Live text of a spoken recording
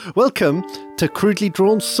Welcome to Crudely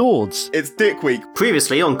Drawn Swords. It's Dick Week.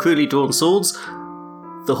 Previously on Crudely Drawn Swords,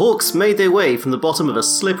 the Hawks made their way from the bottom of a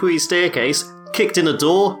slippery staircase, kicked in a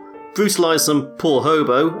door, brutalised some poor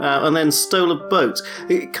hobo, and then stole a boat.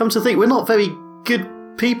 Come to think, we're not very good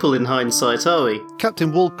people in hindsight, are we?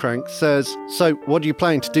 Captain Wallcrank says, so what are you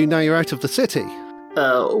planning to do now you're out of the city?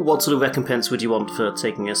 What sort of recompense would you want for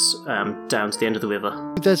taking us down to the end of the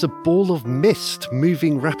river? There's a ball of mist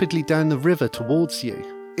moving rapidly down the river towards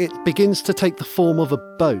you. It begins to take the form of a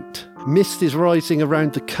boat. Mist is rising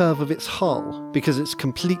around the curve of its hull because it's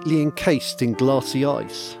completely encased in glassy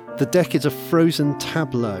ice. The deck is a frozen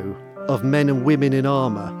tableau of men and women in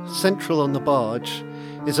armour. Central on the barge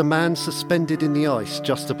is a man suspended in the ice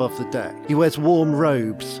just above the deck. He wears warm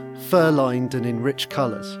robes, fur-lined and in rich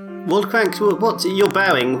colours. Waldcrank, what? You're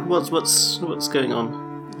bowing. What's going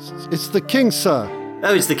on? It's the king, sir.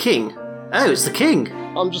 Oh, it's the king. Oh, it's the king.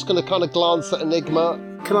 I'm just going to kind of glance at Enigma.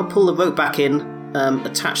 Can I pull the rope back in,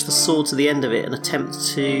 attach the sword to the end of it, and attempt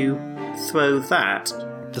to throw that?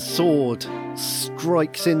 The sword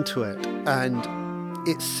strikes into it, and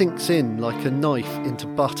it sinks in like a knife into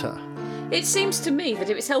butter. It seems to me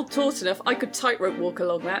that if it's held taut enough, I could tightrope walk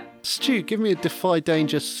along that. Stu, give me a defy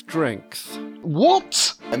danger strength.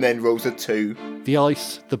 What? And then rolls a 2. The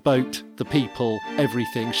ice, the boat, the people,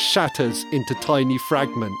 everything shatters into tiny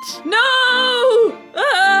fragments. No!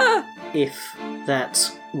 Ah! If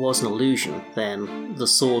that was an illusion, then the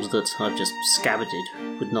sword that I've just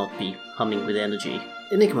scabbarded would not be humming with energy.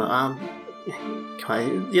 Enigma,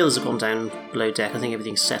 the others have gone down below deck. I think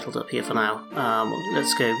everything's settled up here for now.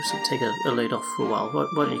 Let's go take a load off for a while.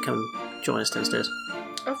 Why don't you come and join us downstairs?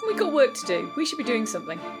 Haven't we got work to do? We should be doing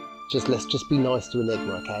something. Let's just be nice to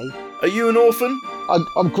Enigma, okay? Are you an orphan?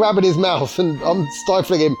 I'm grabbing his mouth and I'm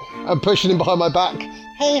stifling him and pushing him behind my back.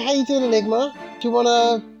 Hey, how you doing, Enigma? Do you want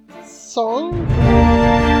a song?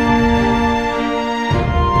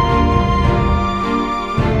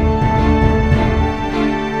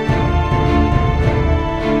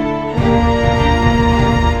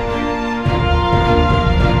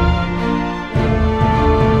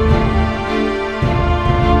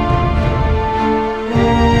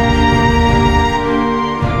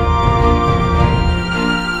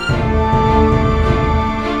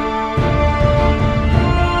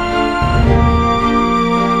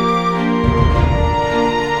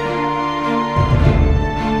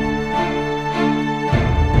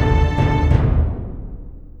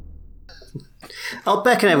 I'll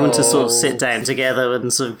beckon everyone to sort of sit down together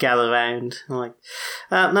and sort of gather around. Like,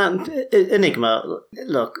 now, Enigma,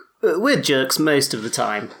 look, we're jerks most of the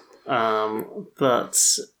time, but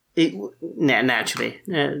naturally.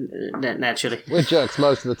 We're jerks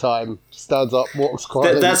most of the time. Stands up, walks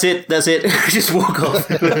quietly. That's it. Just walk off.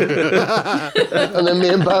 And then me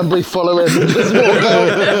and Banbury follow him and just walk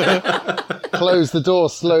out. Close the door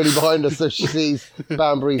slowly behind us so she sees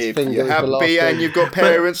Banbury's finger. If you're happy and you've got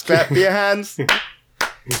parents, clap your hands.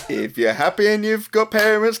 If you're happy and you've got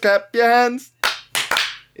parents, clap your hands.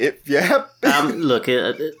 If you're happy... Look,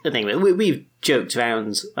 anyway, we've joked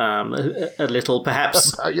around a little,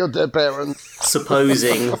 perhaps... About your dead parents.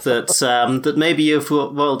 Supposing that maybe you're of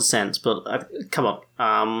royal descent, but come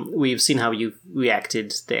on. We've seen how you've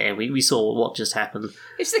reacted there. We saw what just happened.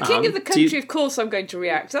 It's the king of the country, of course I'm going to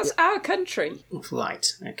react. That's our country. Right,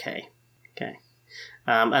 okay.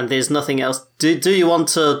 And there's nothing else. Do you want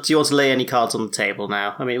to lay any cards on the table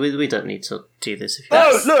now? I mean, we don't need to do this.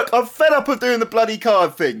 If look, I'm fed up of doing the bloody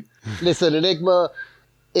card thing. Listen, Enigma,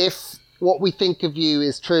 if what we think of you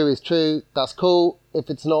is true, that's cool. If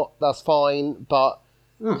it's not, that's fine. But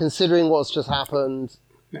considering what's just happened,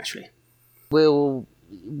 naturally,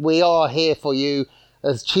 we are here for you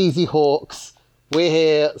as cheesy hawks. We're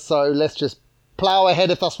here, so let's just plough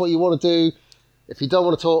ahead if that's what you want to do. If you don't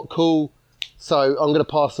want to talk, cool. So I'm going to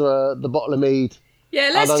pass her the bottle of mead.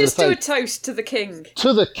 Yeah, let's just do a toast to the king.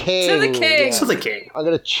 To the king. To the king. Yeah. To the king. I'm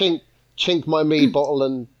going to chink my mead bottle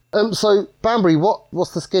and... So, Banbury,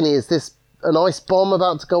 what's the skinny? Is this an ice bomb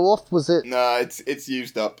about to go off? Was it... No, it's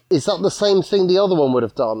used up. Is that the same thing the other one would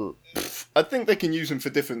have done? I think they can use them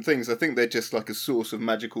for different things. I think they're just like a source of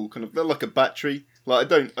magical kind of... They're like a battery.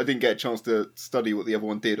 Like, I didn't get a chance to study what the other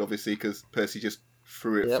one did, obviously, because Percy just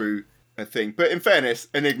threw it through a thing. But in fairness,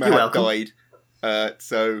 Enigma had died.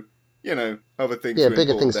 So, other things. Yeah,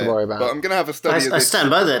 bigger things to worry about. But I'm going to have a study of this. I stand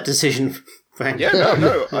by that decision, Frank. Yeah,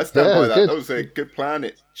 no, I stand by that. Good. That was a good plan.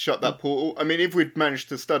 It shut that portal. I mean, if we'd managed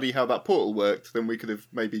to study how that portal worked, then we could have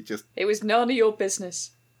maybe just... It was none of your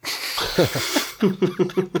business.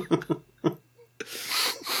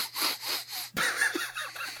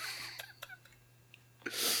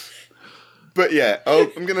 But yeah,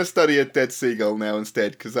 I'm going to study a dead seagull now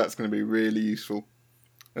instead, because that's going to be really useful.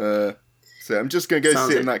 So I'm just going to go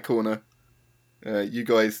sit in that corner. You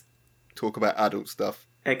guys talk about adult stuff.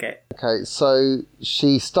 Okay. Okay, so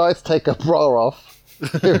she starts to take her bra off.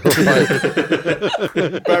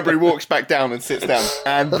 Banbury walks back down and sits down.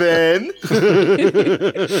 And then...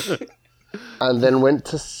 and then went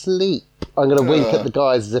to sleep. I'm going to wink at the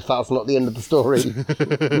guys as if that's not the end of the story.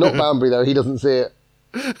 Not Banbury, though. He doesn't see it.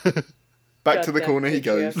 Back to the corner he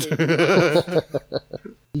goes.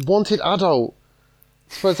 Wanted adult.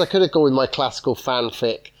 I suppose I could have gone with my classical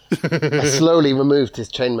fanfic. I slowly removed his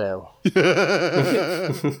chainmail.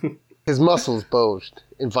 His muscles bulged,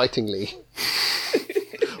 invitingly.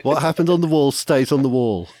 What happened on the wall stays on the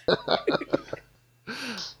wall.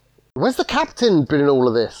 Where's the captain been in all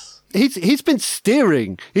of this? He's been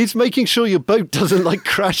steering. He's making sure your boat doesn't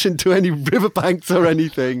crash into any riverbanks or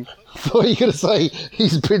anything. I thought you were going to say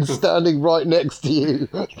he's been standing right next to you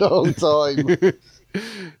the whole time.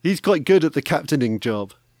 He's quite good at the captaining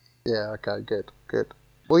job. Yeah, okay, good.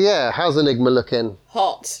 Well, yeah, how's Enigma looking?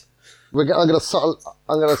 Hot. I'm going to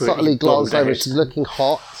subtly glance over. She's looking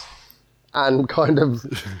hot and kind of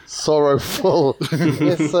sorrowful.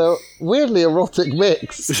 It's a weirdly erotic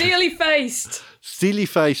mix. Steely faced.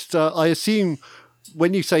 Steely-faced. I assume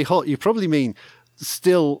when you say hot, you probably mean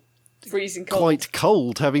still Freezing cold. quite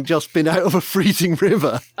cold, having just been out of a freezing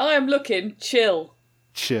river. I am looking chill.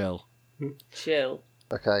 Chill.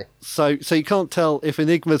 Okay. So you can't tell if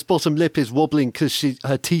Enigma's bottom lip is wobbling because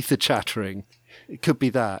her teeth are chattering. It could be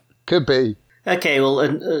that. Could be. Okay, well,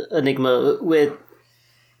 Enigma,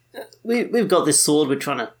 we've got this sword. We're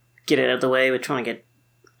trying to get it out of the way. We're trying to get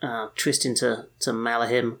Tristan to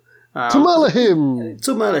Malahim. To Malahim!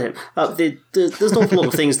 There's an awful lot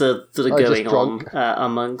of things that are going on drunk.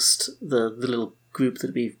 Amongst the little group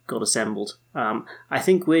that we've got assembled. I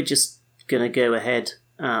think we're just going to go ahead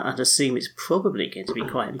and assume it's probably going to be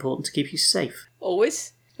quite important to keep you safe.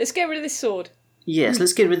 Always. Let's get rid of this sword. Yes,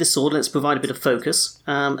 let's get rid of the sword. Let's provide a bit of focus.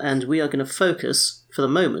 And we are going to focus, for the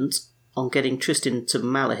moment, on getting Tristan to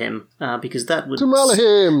Malahim, because that would... To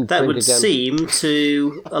Malahim! That would seem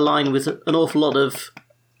to align with an awful lot of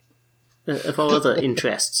our other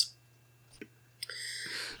interests.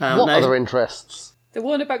 What other interests? The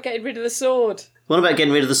one about getting rid of the sword. The one about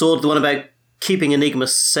getting rid of the sword, the one about keeping Enigma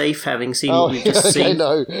safe, having seen what we've just seen.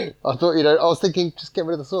 No. I thought, I was thinking, just get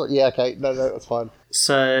rid of the sword. Yeah, okay. No, that's fine.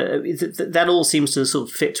 So that all seems to sort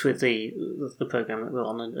of fit with the program that we're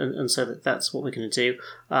on, and so that's what we're going to do.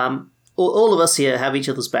 All of us here have each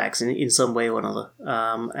other's backs in some way or another,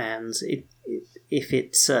 and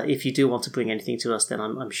if you do want to bring anything to us, then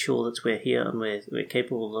I'm sure that we're here and we're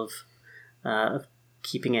capable of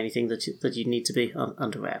keeping anything that you need to be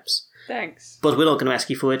under wraps. Thanks. But we're not going to ask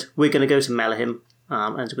you for it. We're going to go to Malahim,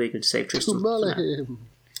 and we're going to save Tristan. To Malahim.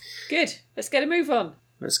 Good. Let's get a move on.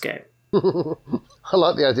 Let's go. I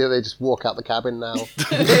like the idea they just walk out the cabin now.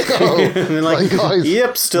 They're like, guys,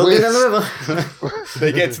 yep, still in the river.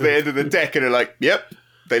 They get to the end of the deck and they're like, yep.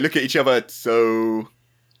 They look at each other, so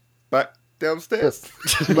back downstairs.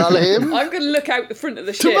 To Malahim. I'm going to look out the front of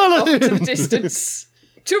the ship off into the distance.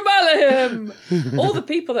 To Malahim! All the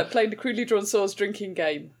people that played the Crudely Drawn Swords drinking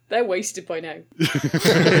game, they're wasted by now.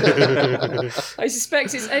 I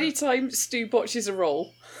suspect it's any time Stu botches a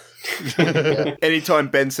roll. Anytime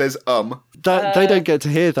Ben says they don't get to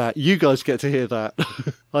hear that. You guys get to hear that.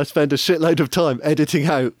 I spend a shitload of time editing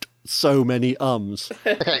out so many ums.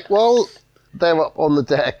 Okay, well, they're up on the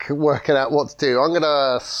deck working out what to do. I'm going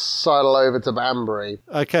to sidle over to Banbury.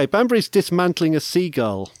 Okay, Banbury's dismantling a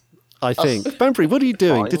seagull, I think. Banbury, what are you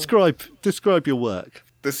doing? Describe your work.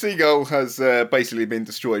 The seagull has basically been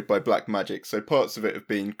destroyed by black magic, so parts of it have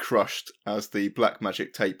been crushed as the black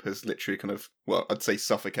magic tape has literally kind of, well, I'd say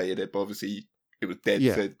suffocated it, but obviously it was dead,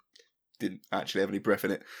 so it didn't actually have any breath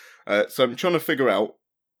in it. So I'm trying to figure out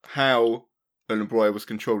how Erlen Broyer was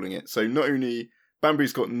controlling it. So not only,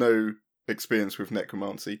 Banbury's got no experience with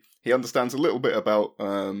necromancy, he understands a little bit about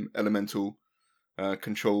elemental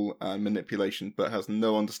control and manipulation, but has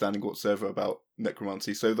no understanding whatsoever about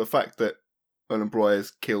necromancy. So the fact that Erlen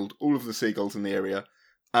Broyer's killed all of the seagulls in the area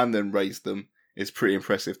and then raised them is pretty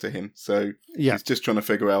impressive to him. So he's just trying to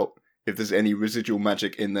figure out if there's any residual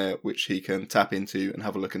magic in there which he can tap into and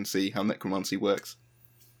have a look and see how necromancy works.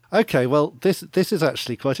 Okay, well, this is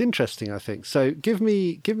actually quite interesting, I think. So give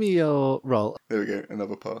me your roll. There we go,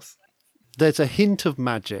 another pass. There's a hint of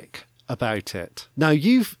magic about it. Now,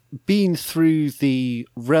 you've been through the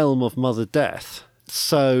realm of Mother Death,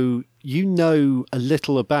 so you know a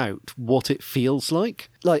little about what it feels like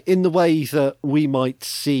in the way that we might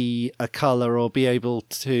see a colour or be able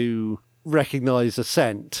to recognise a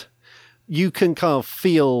scent. you can kind of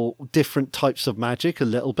feel different types of magic a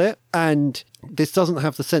little bit, and this doesn't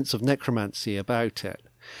have the sense of necromancy about it.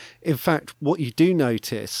 In fact, what you do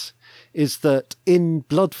notice is that in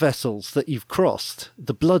blood vessels that you've crossed,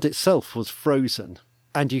 the blood itself was frozen,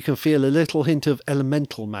 and you can feel a little hint of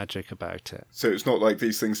elemental magic about it. So it's not like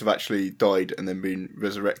these things have actually died and then been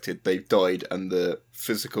resurrected. They've died and the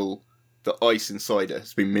ice inside it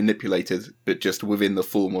has been manipulated, but just within the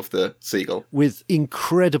form of the seagull. With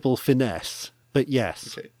incredible finesse, but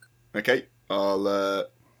yes. Okay. I'll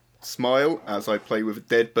smile as I play with a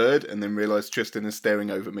dead bird and then realise Tristan is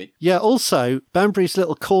staring over me. Yeah, also, Banbury's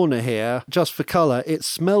little corner here, just for colour, it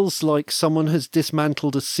smells like someone has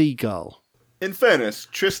dismantled a seagull. In fairness,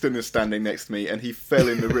 Tristan is standing next to me and he fell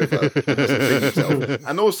in the river and hasn't cleaned himself.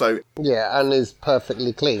 And also... Yeah, and is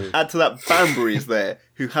perfectly clean. Add to that, Banbury is there,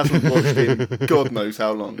 who hasn't washed in God knows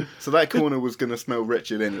how long. So that corner was going to smell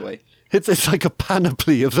wretched anyway. It's like a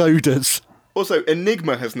panoply of odours. Also,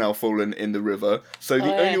 Enigma has now fallen in the river, so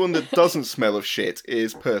the only one that doesn't smell of shit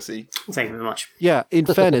is Percy. Thank you very much. Yeah, in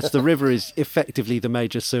fairness, the river is effectively the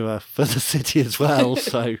major sewer for the city as well,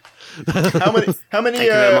 so... How many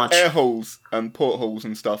air holes and portholes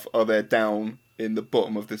and stuff are there down in the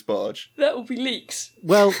bottom of this barge? That will be leaks.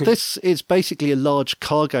 Well, this is basically a large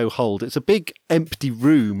cargo hold. It's a big empty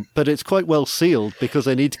room, but it's quite well sealed because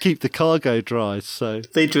they need to keep the cargo dry, so...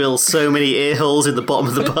 They drill so many ear holes in the bottom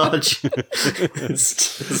of the barge.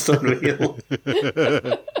 It's unreal.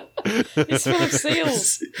 It's full of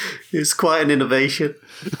seals. It's quite an innovation.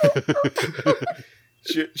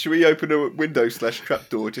 Should we open a window /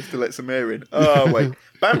 trapdoor just to let some air in? Oh, wait.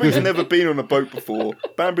 Banbury's never been on a boat before.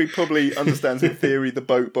 Banbury probably understands in theory the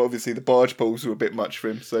boat, but obviously the barge poles are a bit much for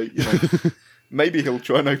him. So, maybe he'll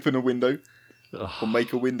try and open a window. Or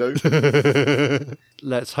make a window.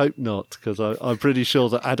 Let's hope not, because I'm pretty sure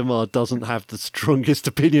that Adamar doesn't have the strongest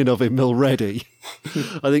opinion of him already.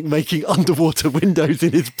 I think making underwater windows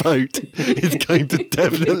in his boat is going to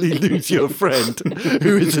definitely lose you a friend,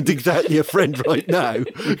 who isn't exactly a friend right now,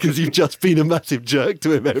 because you've just been a massive jerk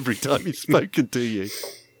to him every time he's spoken to you.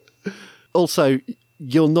 Also,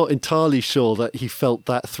 you're not entirely sure that he felt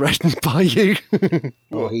that threatened by you.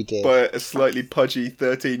 Oh, he did. By a slightly pudgy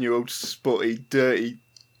 13-year-old, spotty, dirty,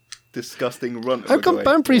 disgusting runt. How come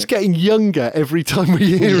Banbury's getting younger every time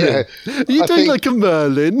we hear him? Are you doing like a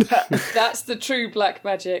Merlin? That's the true black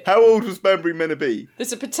magic. How old was Banbury meant to be?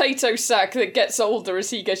 There's a potato sack that gets older as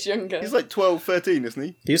he gets younger. He's like 12, 13, isn't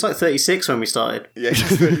he? He was like 36 when we started. Yeah,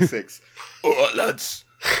 he's 36. All right, lads.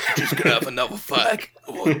 Just going to have another fag.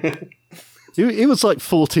 He was like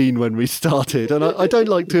 14 when we started, and I don't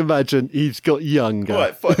like to imagine he's got younger.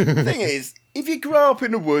 Right, fine. The thing is, if you grow up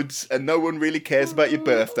in the woods and no one really cares about your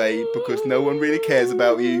birthday because no one really cares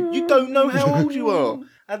about you, you don't know how old you are.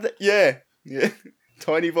 And yeah.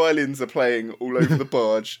 Tiny violins are playing all over the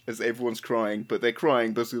barge as everyone's crying, but they're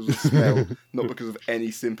crying because of the smell, not because of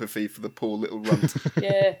any sympathy for the poor little runt.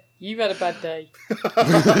 Yeah, you've had a bad day.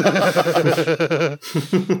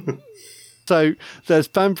 So there's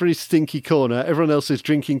Banbury's stinky corner. Everyone else is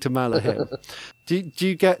drinking to Malahim. Do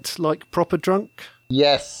you get like proper drunk?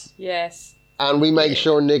 Yes. Yes. And we make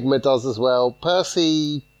sure Enigma does as well.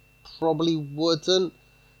 Percy probably wouldn't,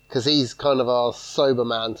 because he's kind of our sober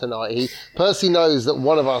man tonight. Percy knows that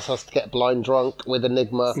one of us has to get blind drunk with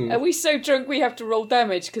Enigma. Are we so drunk we have to roll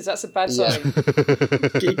damage because that's a bad sign?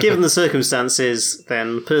 Given the circumstances,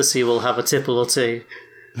 then Percy will have a tipple or two.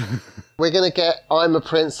 We're going to get I'm a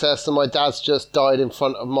princess and my dad's just died in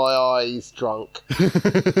front of my eyes drunk.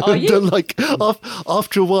 Are you? Like,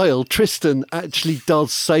 after a while, Tristan actually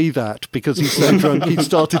does say that because he's so drunk he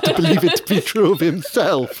started to believe it to be true of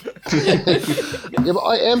himself. Yeah, but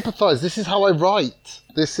I empathise. This is how I write.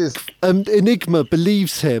 This is... Enigma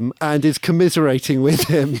believes him and is commiserating with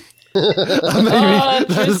him.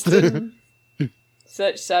 Tristan.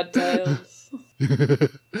 Such sad tales.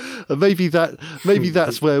 maybe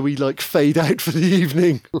that's where we like fade out for the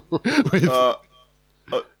evening. I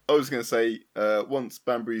was going to say, once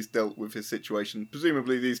Banbury's dealt with his situation,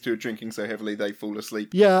 presumably these two are drinking so heavily they fall asleep.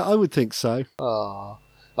 Yeah, I would think so.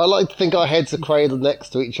 I like to think our heads are cradled next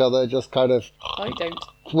to each other, just kind of... I don't.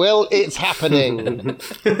 Well, it's happening.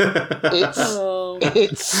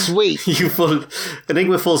 It's sweet.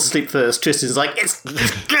 Enigma falls asleep first. Tristan's like, it's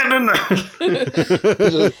getting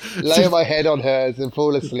Just lay my head on hers and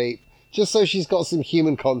fall asleep, just so she's got some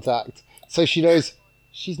human contact, so she knows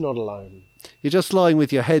she's not alone. You're just lying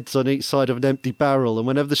with your heads on each side of an empty barrel, and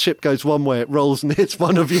whenever the ship goes one way, it rolls and hits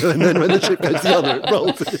one of you, and then when the ship goes the other, it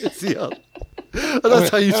rolls and hits the other. And that's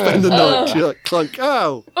how you spend the night. You're like, clunk,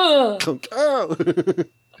 ow! Clunk, ow!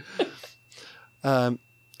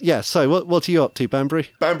 Yeah, so what are you up to, Banbury?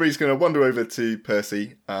 Banbury's going to wander over to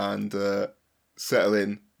Percy and settle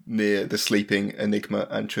in near the sleeping Enigma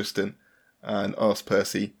and Tristan and ask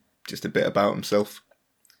Percy just a bit about himself.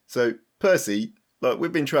 So, Percy, like,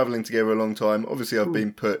 we've been travelling together a long time. Obviously, I've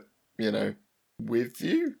been put, with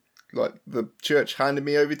you. Like, the church handed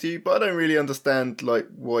me over to you, but I don't really understand, like,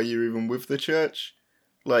 why you're even with the church.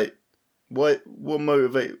 Like, why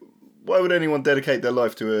would anyone dedicate their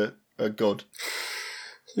life to a god?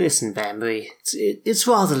 Listen, Banbury, it's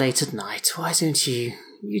rather late at night. Why don't you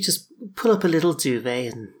just pull up a little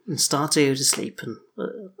duvet and start to go to sleep, and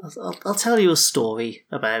I'll tell you a story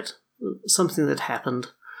about something that happened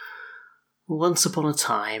once upon a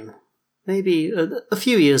time, maybe a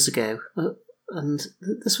few years ago, and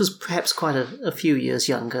this was perhaps quite a few years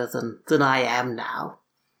younger than I am now.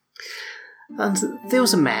 And there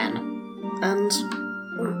was a man, and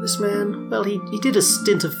this man, well, he did a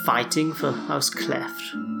stint of fighting for House Cleft.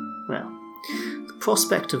 Well, the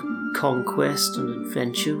prospect of conquest and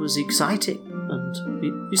adventure was exciting,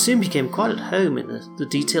 and he soon became quite at home in the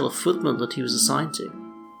detail of footmen that he was assigned to.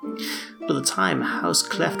 By the time House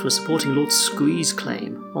Cleft was supporting Lord Scree's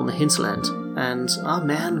claim on the hinterland, and our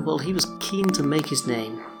man, well, he was keen to make his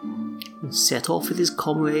name. He set off with his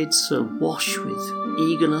comrades, awash with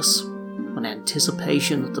eagerness and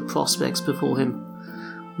anticipation at the prospects before him.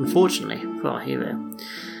 Unfortunately for our hero,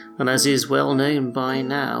 and as is well known by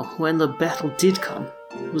now, when the battle did come,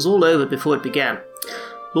 it was all over before it began.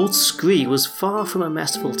 Lord Scree was far from a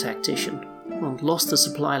masterful tactician, and lost the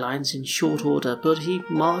supply lines in short order, but he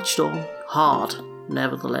marched on hard,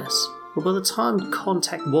 nevertheless. But by the time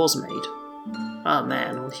contact was made, our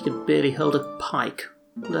man, he could barely hold a pike,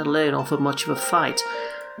 let alone offer much of a fight.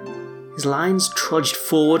 His lines trudged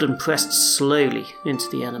forward and pressed slowly into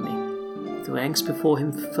the enemy. The ranks before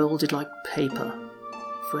him folded like paper.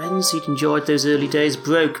 Friends he'd enjoyed those early days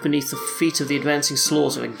broke beneath the feet of the advancing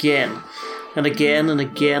slaughter again, and again and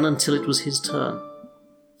again until it was his turn.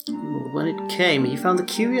 When it came, he found the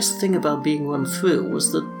curious thing about being run through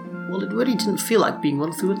was that, well, it really didn't feel like being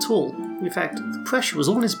run through at all. In fact, the pressure was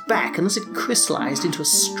on his back, and as it crystallized into a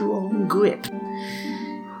strong grip,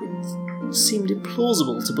 it seemed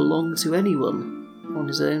implausible to belong to anyone on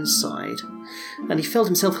his own side, and he felt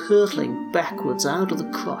himself hurtling backwards out of the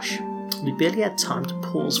crush. He barely had time to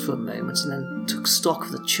pause for a moment, and then took stock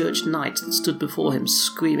of the church knight that stood before him,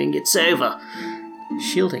 screaming, "It's over!"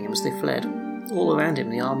 shielding him as they fled. All around him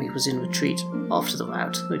the army was in retreat. After the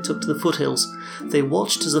rout, they took to the foothills. They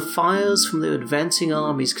watched as the fires from their advancing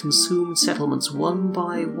armies consumed settlements one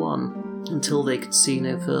by one, until they could see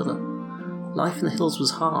no further. Life in the hills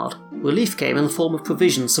was hard. Relief came in the form of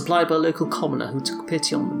provisions supplied by a local commoner who took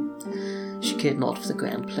pity on them. She cared not for the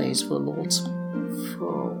grand plays of her lords.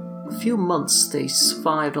 For a few months they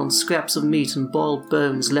survived on scraps of meat and boiled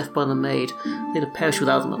bones left by the maid. They'd have perished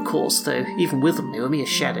without them, of course, though even with them they were mere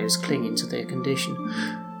shadows clinging to their condition.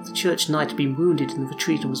 The church knight had been wounded in the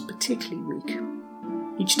retreat and was particularly weak.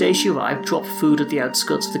 Each day she arrived, dropped food at the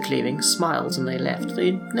outskirts of the clearing, smiled, and they left.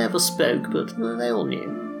 They never spoke, but they all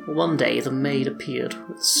knew. One day the maid appeared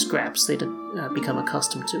with scraps they'd become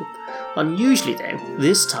accustomed to. Unusually, though,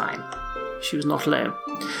 this time she was not alone.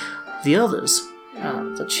 The others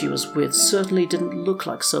that she was with certainly didn't look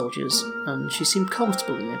like soldiers, and she seemed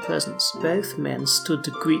comfortable in their presence. Both men stood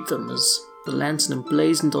to greet them as the lantern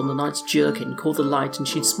emblazoned on the knight's jerkin caught the light, and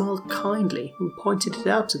she'd smiled kindly and pointed it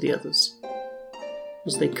out to the others.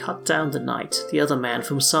 As they cut down the knight, the other man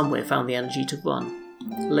from somewhere found the energy to run.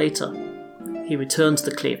 Later, he returned to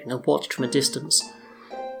the clearing and watched from a distance.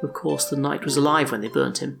 Of course, the knight was alive when they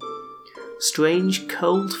burnt him. Strange,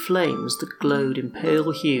 cold flames that glowed in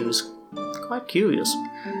pale hues. Quite curious.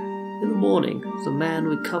 In the morning, the man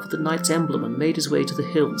recovered the knight's emblem and made his way to the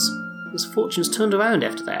hills. His fortunes turned around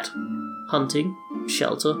after that. Hunting,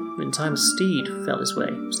 shelter, and in time a steed fell his way.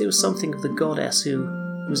 There was something of the goddess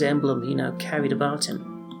whose emblem he now carried about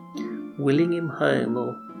him, willing him home,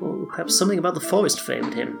 or perhaps something about the forest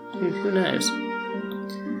favoured him. Who knows?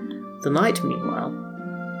 The knight, meanwhile,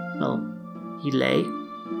 well, he lay,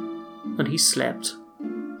 and he slept,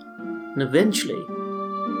 and eventually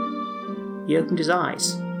he opened his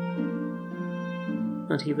eyes,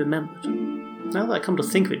 and he remembered. Now that I come to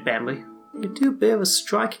think of it, Banbury, you do bear a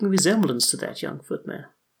striking resemblance to that young footman.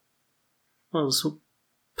 Well, so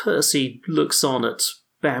Percy looks on at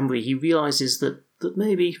Banbury, he realises that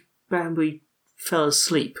maybe Banbury fell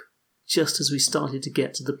asleep just as we started to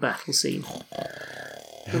get to the battle scene.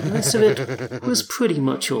 The rest of it was pretty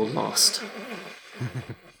much all lost.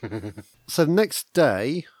 So the next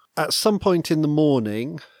day, at some point in the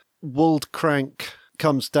morning, Waldcrank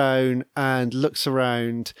comes down and looks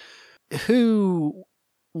around. Who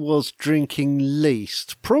was drinking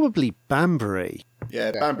least? Probably Banbury.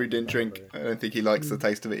 Yeah, Banbury didn't drink. I don't think he likes the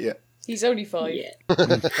taste of it yet. He's only 5. Yeah.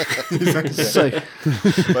 So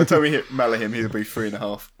By the time we hit Malahim, he'll be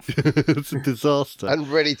 3.5. it's a disaster. And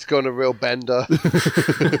ready to go on a real bender.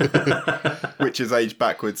 Which is age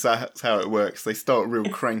backwards. That's how it works. They start real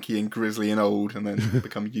cranky and grizzly and old, and then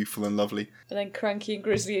become youthful and lovely. And then cranky and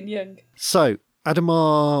grizzly and young. So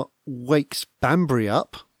Adamar wakes Banbury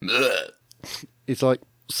up. He's like,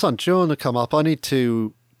 son, do you want to come up? I need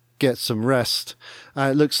to get some rest.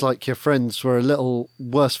 It looks like your friends were a little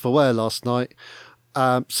worse for wear last night.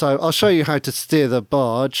 So I'll show you how to steer the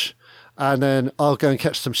barge, and then I'll go and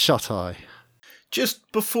catch some shut-eye.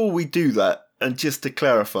 Just before we do that, and just to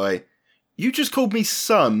clarify, you just called me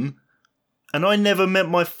son, and I never met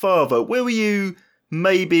my father. Where were you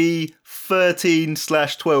maybe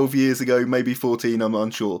 13/12 years ago, maybe 14, I'm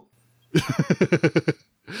unsure.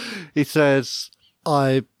 He says,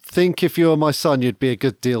 I think if you were my son, you'd be a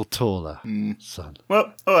good deal taller, son.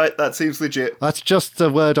 Well, alright, that seems legit. That's just the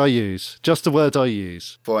word I use. Just the word I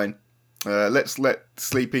use. Fine. Let's let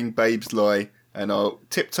sleeping babes lie, and I'll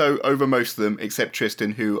tiptoe over most of them, except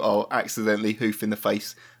Tristan, who I'll accidentally hoof in the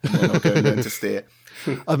face, and then I'll go and learn to steer.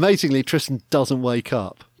 Amazingly, Tristan doesn't wake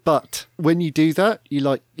up. But when you do that,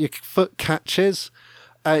 your foot catches,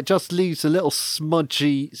 it just leaves a little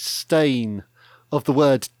smudgy stain of the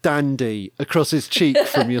word dandy across his cheek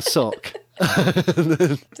from your sock.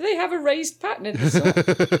 Do they have a raised pattern in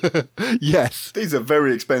the sock? Yes. These are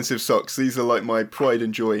very expensive socks. These are like my pride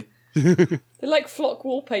and joy. They're like flock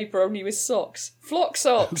wallpaper, only with socks. Flock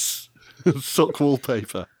socks! Sock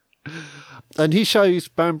wallpaper. And he shows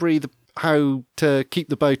Banbury how to keep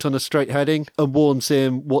the boat on a straight heading and warns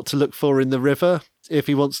him what to look for in the river if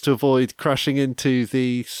he wants to avoid crashing into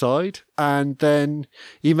the side. And then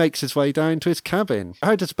he makes his way down to his cabin.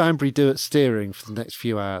 How does Banbury do at steering for the next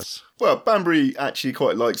few hours? Well, Banbury actually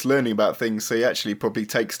quite likes learning about things, so he actually probably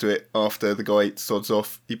takes to it after the guy sods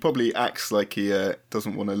off. He probably acts like he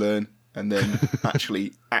doesn't want to learn, and then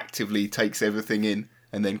actually actively takes everything in,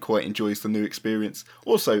 and then quite enjoys the new experience.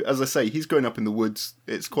 Also, as I say, he's growing up in the woods.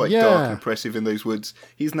 It's quite dark and oppressive in those woods.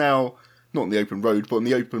 He's now not on the open road, but on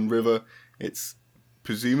the open river. It's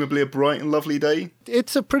presumably a bright and lovely day.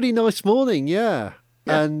 It's a pretty nice morning, yeah.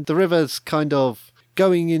 And the river's kind of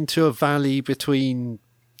going into a valley between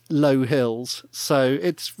low hills, so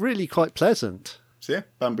it's really quite pleasant. So yeah,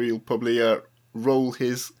 Banbury will probably roll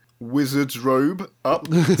his wizard's robe up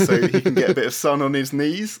so he can get a bit of sun on his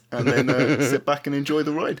knees, and then sit back and enjoy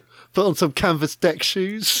the ride. Put on some canvas deck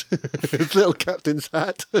shoes, his little captain's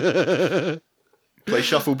hat. Play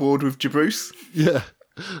shuffleboard with Jabruce. Yeah,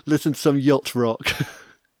 listen to some yacht rock.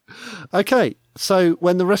 Okay, so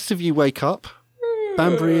when the rest of you wake up,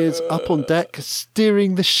 Banbury is up on deck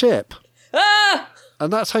steering the ship. Ah!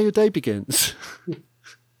 And that's how your day begins.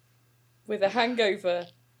 With a hangover.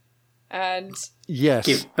 And Yes.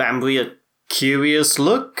 Give Banbury a curious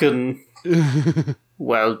look and...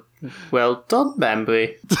 well done,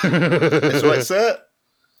 Banbury. That's right, sir.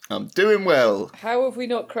 I'm doing well. how have we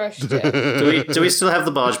not crashed yet? Do we still have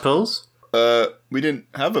the barge poles? We didn't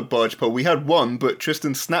have a barge pole. We had one, but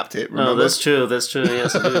Tristan snapped it, remember? Oh, that's true.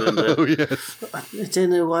 Yes, I do remember. Oh, yes. I don't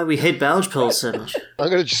know why we hate barge poles so much. I'm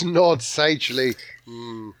going to just nod sagely.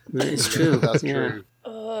 It's true. That's yeah. true.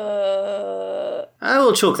 I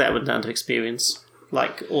will chalk that one down to experience,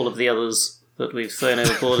 like all of the others that we've thrown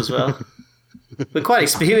overboard as well. We're quite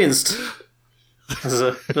experienced as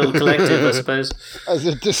a little collective, I suppose. As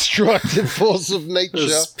a destructive force of nature.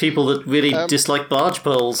 There's people that really dislike barge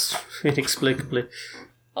poles, inexplicably.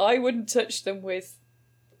 I wouldn't touch them with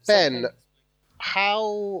Ben,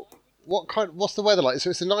 something. what's the weather like? So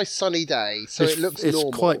it's a nice sunny day, so it looks normal.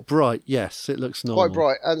 It's quite bright, yes, it looks normal. Quite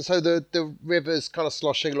bright, and so the river's kind of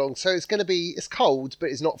sloshing along. So it's it's cold, but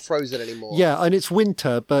it's not frozen anymore. Yeah, and it's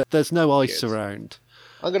winter, but there's no ice Good. around.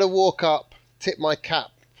 I'm going to walk up, tip my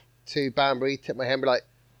cap to Banbury, tip my hand, be like,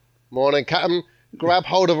 "Morning, Captain." Grab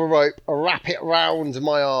hold of a rope, wrap it round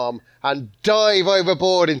my arm, and dive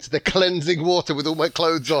overboard into the cleansing water with all my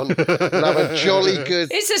clothes on, and have a jolly good.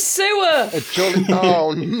 It's a sewer!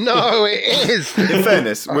 Oh no, it is. In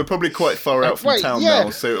fairness, we're probably quite far out from town now,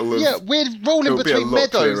 so it'll we're rolling it'll be a between lot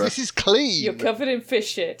meadows. clearer. This is clean. You're covered in fish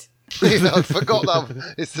shit. I forgot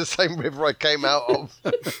that it's the same river I came out of.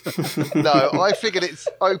 No, I figured it's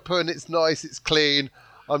open, it's nice, it's clean.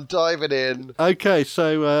 I'm diving in. Okay,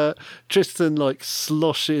 so Tristan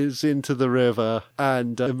sloshes into the river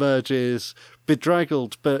and emerges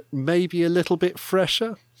bedraggled, but maybe a little bit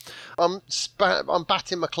fresher. I'm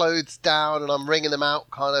batting my clothes down and I'm wringing them out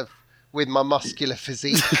kind of with my muscular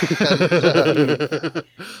physique. And,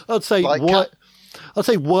 I'd say I'll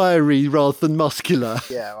say wiry rather than muscular.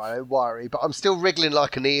 Yeah, I'm wiry, but I'm still wriggling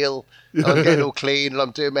like an eel. And I'm getting all clean, and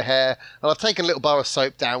I'm doing my hair, and I've taken a little bar of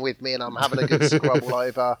soap down with me, and I'm having a good scrub all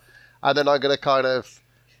over, and then I'm going to kind of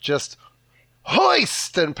just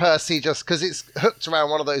hoist, and Percy just, because it's hooked around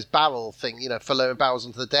one of those barrel thing, for lowering barrels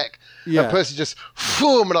onto the deck, Yeah. and Percy just,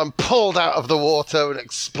 boom, and I'm pulled out of the water with an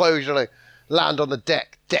explosion. I land on the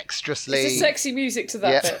deck dexterously. It's a sexy music to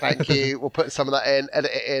that Yeah, bit. thank you. We'll put some of that in,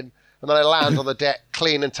 edit it in, and then I land on the deck,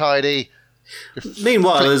 clean and tidy.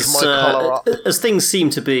 Meanwhile, Flick my collar up. as things seem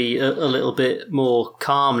to be a little bit more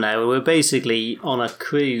calm now, we're basically on a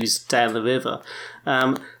cruise down the river.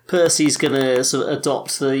 Percy's going to sort of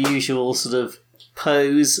adopt the usual sort of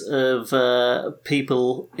pose of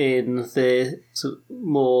people in their sort of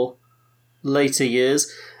more later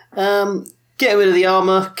years. Get rid of the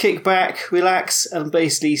armour, kick back, relax, and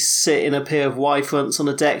basically sit in a pair of Y fronts on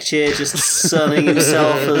a deck chair, just sunning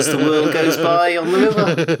himself as the world goes by on the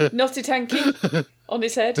river. Knotted hanky on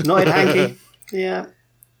his head. Knotted hanky. Yeah.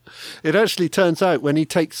 It actually turns out when he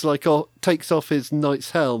takes off his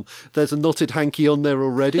knight's helm, there's a knotted hanky on there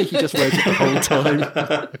already. He just wears it the whole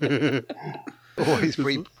time. Always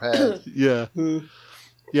be prepared. Yeah.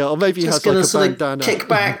 Yeah, or maybe he Just has gonna like a sort of bandana. kick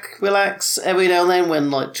back, relax. Every now and then, when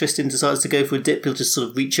like Tristan decides to go for a dip, he'll just sort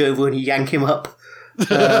of reach over and yank him up with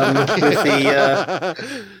the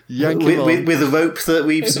Yank him on. with the rope that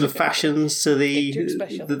we've sort of fashioned to Too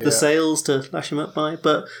special. the sails to lash him up by.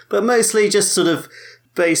 But mostly just sort of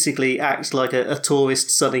basically act like a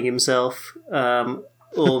tourist sunning himself,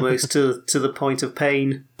 almost to the point of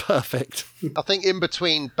pain. Perfect. I think in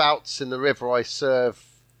between bouts in the river, I serve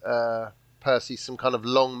Percy some kind of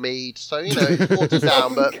long mead. So, it's watered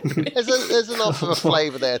down, but there's enough of a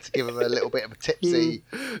flavour there to give him a little bit of a tipsy.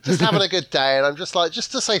 Just having a good day, and I'm just like,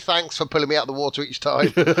 just to say thanks for pulling me out of the water each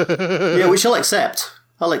time. Yeah, which I'll accept.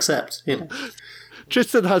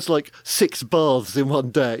 Tristan has like 6 baths in one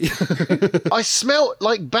day. I smell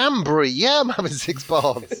like Banbury. Yeah, I'm having 6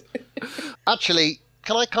 baths. Actually,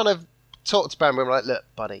 can I kind of talk to Banbury? I'm like, look,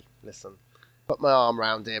 buddy, listen. Put my arm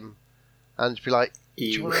around him and just be like, do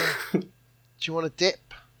you want a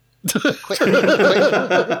dip? Quick dip. Do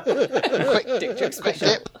you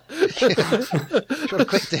want a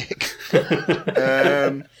quick dick?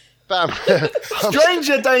 Bam.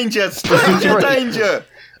 Stranger danger! Stranger danger!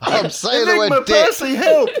 I'm saying the Enigma, word dip. Percy,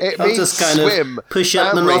 help! It I'll means just kind swim. of push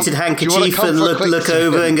up the Banbury, knotted do you wanna handkerchief come and for a look quick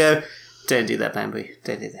over swim? and go, don't do that, Banbury.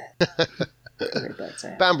 Don't do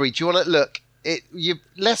that. Banbury, do you want to look?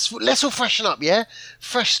 Let's all freshen up, yeah?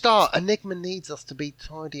 Fresh start. Enigma needs us to be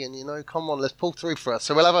tidy, and come on, let's pull through for us.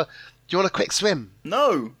 So we'll have a. Do you want a quick swim?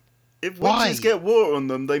 No. If Why? witches get water on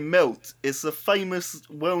them, they melt. It's a famous,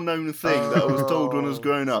 well-known thing that I was told when I was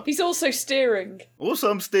growing up. He's also steering. Also,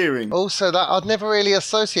 I'm steering. Also, that I'd never really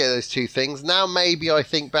associate those two things. Now maybe I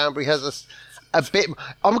think Banbury has a bit.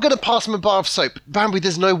 I'm going to pass him a bar of soap. Banbury,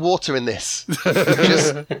 there's no water in this.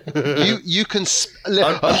 Just you can.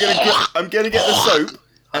 I'm gonna get the soap, and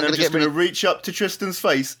I'm gonna just get gonna reach up to Tristan's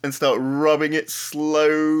face and start rubbing it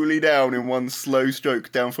slowly down in one slow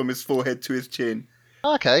stroke down from his forehead to his chin.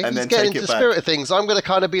 Okay, And he's then getting take into it the back. spirit of things. I'm going to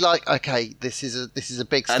kind of be like, okay, this is a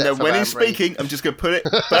big step. And then for when he's Banbury. speaking, I'm just gonna put it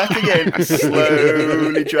back again, and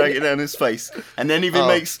slowly drag it down his face, and then if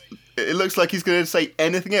it looks like he's going to say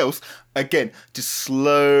anything else, again, just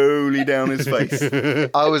slowly down his face.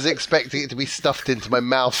 I was expecting it to be stuffed into my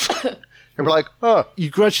mouth. And be like, oh, You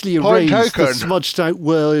gradually Point erase the taken. smudged out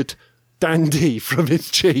word dandy from his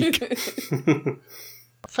cheek.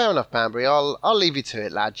 fair enough, Banbury. I'll leave you to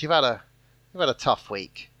it, lad. You've had a tough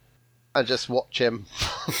week. And just watch him.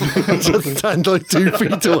 Just stand like 2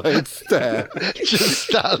 feet away and stare. Just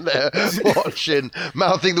stand there watching,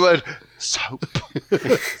 mouthing the word soap.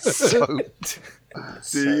 Soap.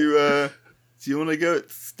 Do you want to go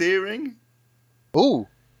at steering? Ooh,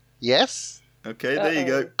 yes. Okay, there you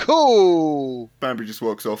go. Cool. Banbury just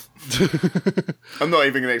walks off. I'm not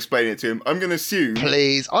even going to explain it to him. I'm going to assume.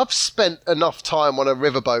 Please, I've spent enough time on a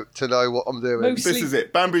riverboat to know what I'm doing. Mostly This is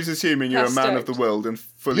it. Banbury's assuming you're a man of the world and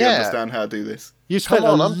fully Yeah. understand how to do this. You spent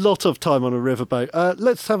Come a on, lot of time on a riverboat.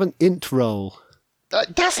 Let's have an int roll.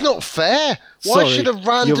 That's not fair. Why Sorry, should a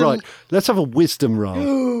random? You're right. Let's have a wisdom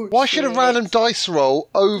roll. Why should a random dice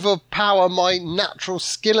roll overpower my natural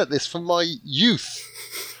skill at this from my youth?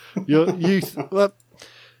 Well,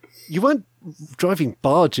 you weren't driving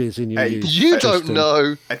barges in your Hey, youth. You don't Tristan.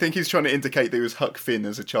 know. I think he's trying to indicate that he was Huck Finn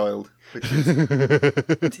as a child, which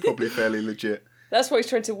is probably fairly legit. That's why he's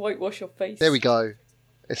trying to whitewash your face. There we go.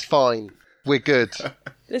 It's fine. We're good.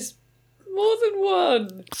 There's more than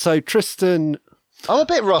one. So Tristan's I'm a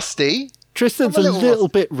bit rusty. a I'm a little little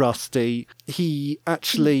bit rusty. He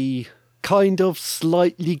actually kind of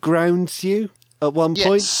slightly grounds you at one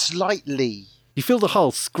point. Slightly. You feel the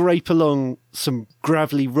hull scrape along some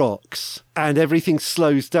gravelly rocks and everything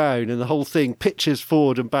slows down and the whole thing pitches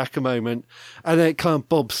forward and back a moment and then it kind of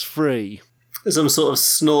bobs free. As I'm sort of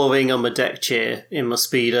snoring on my deck chair in my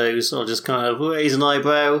Speedos, I'll just kind of raise an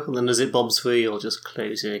eyebrow, and then as it bobs free, I'll just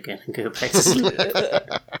close it again and go back to sleep.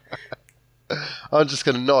 I'm just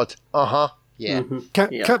going to nod. Uh-huh. Yeah.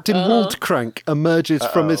 Yeah. Captain Waldcrank emerges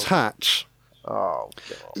from his hatch, Oh,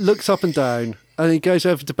 God. looks up and down, and he goes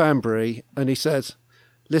over to Banbury and he says,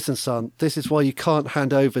 "Listen, son, this is why you can't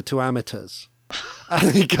hand over to amateurs."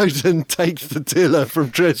 And he goes and takes the tiller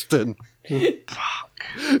from Tristan. I'm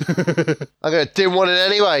going to dim one it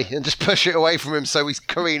anyway and just push it away from him so he's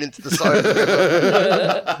careening into the side of the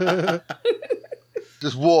river.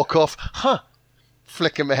 Just walk off.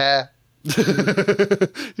 Flicking my hair.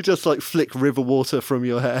 You just like flick river water from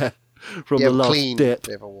your hair from the last clean dip.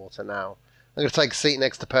 river water now. I'm going to take a seat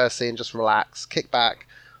next to Percy and just relax, kick back.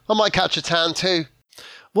 I might catch a tan too.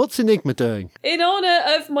 What's Enigma doing? In honour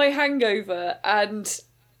of my hangover and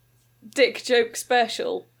dick joke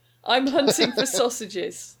special, I'm hunting for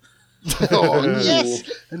sausages. Oh, yes!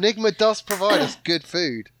 Enigma does provide us good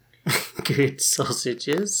food. Good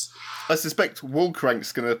sausages. I suspect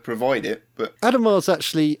Wallcrank's going to provide it, but Adamar's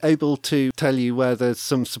actually able to tell you where there's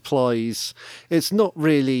some supplies. It's not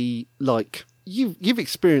really like... You've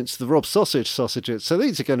experienced the Rob sausages, so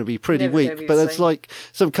these are going to be pretty Never gonna weak, be but the it's same. like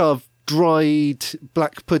some kind of dried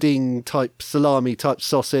black pudding type salami type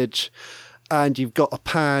sausage, and you've got a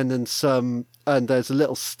pan and there's a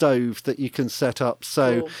little stove that you can set up.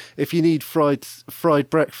 So Cool. if you need fried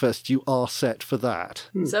breakfast, you are set for that.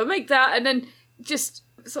 So I make that and then just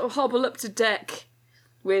sort of hobble up to deck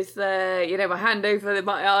with, my hand over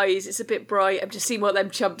my eyes. It's a bit bright. I'm just seeing what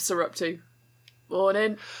them chumps are up to.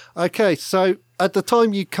 Morning. Okay, so at the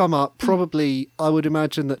time you come up, probably I would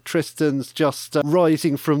imagine that Tristan's just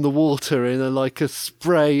rising from the water in a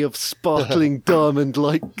spray of sparkling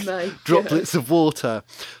diamond-like No. droplets of water.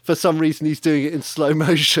 For some reason, he's doing it in slow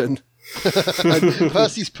motion.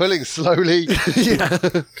 Percy's pulling slowly. Yeah,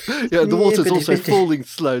 the water's also falling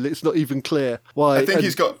slowly. It's not even clear why. I think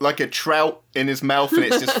he's got like a trout in his mouth and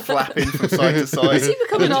it's just flapping from side to side. Is he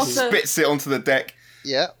becoming And just Arthur? spits it onto the deck.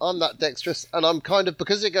 Yeah, I'm that dexterous, and I'm kind of,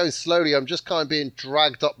 because it goes slowly, I'm just kind of being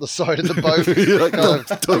dragged up the side of the boat.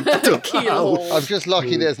 I'm just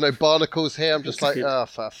lucky there's no barnacles here. I'm just like,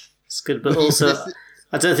 fuff. It's good, but also,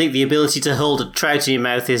 I don't think the ability to hold a trout in your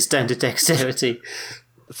mouth is down to dexterity.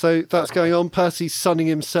 So that's going on. Percy's sunning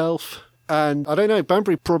himself. And I don't know,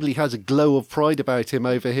 Banbury probably has a glow of pride about him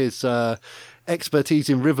over his expertise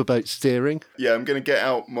in riverboat steering. Yeah, I'm going to get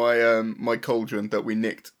out my my cauldron that we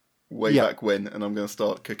nicked way back when, and I'm going to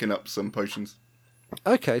start cooking up some potions.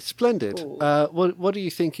 Okay, splendid. What are you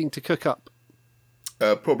thinking to cook up?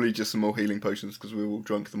 Probably just some more healing potions because we all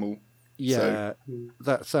drunk them all. Yeah,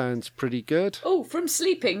 that sounds pretty good. Oh, from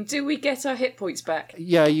sleeping, do we get our hit points back?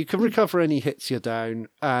 Yeah, you can recover any hits you're down,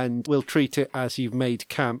 and we'll treat it as you've made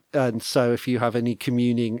camp. And so if you have any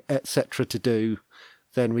communing, etc. to do,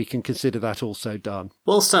 then we can consider that also done.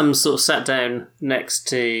 Whilst I'm sort of sat down next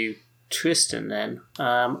to Tristan then,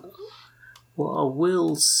 what I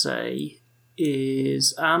will say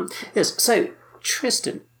is... yes, so,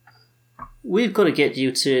 Tristan, we've got to get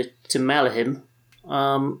you to Malahim.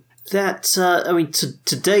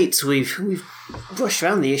 To date, we've brushed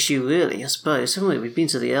around the issue, really, I suppose, haven't we? We've been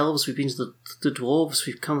to the elves, we've been to the dwarves,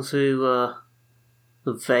 we've come through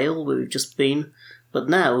the Vale, where we've just been. But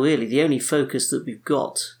now, really, the only focus that we've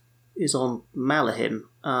got is on Malahim,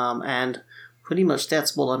 and pretty much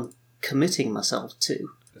that's what I'm committing myself to.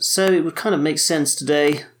 So it would kind of make sense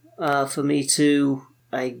today for me to,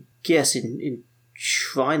 I guess,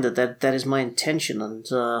 enshrine that is my intention, and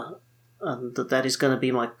that is going to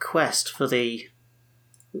be my quest for the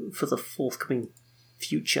forthcoming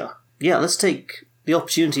future. Yeah, let's take the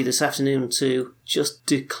opportunity this afternoon to just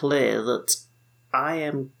declare that I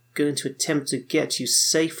am going to attempt to get you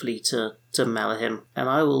safely to Malahim, and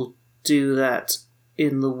I will do that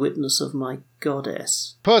in the witness of my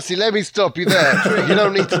goddess. Percy, let me stop you there. You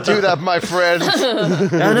don't need to do that, my friend.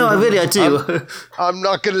 No, I do. I'm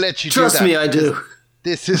not going to let you do that. Trust me, I do.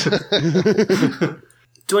 This is...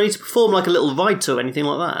 Do I need to perform like a little rite or anything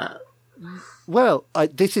like that? Well,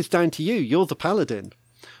 this is down to you. You're the paladin.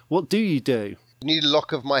 What do you do? Need a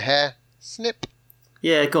lock of my hair? Snip.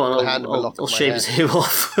 Yeah, go on. I'll shave hair. his hair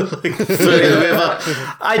off. Throw it in the river.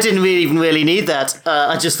 I didn't even really need that.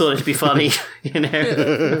 I just thought it'd be funny, you know.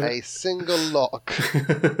 A single lock.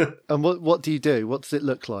 And what do you do? What does it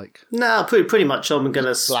look like? No, pretty much I'm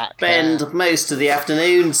going to Black spend hair. most of the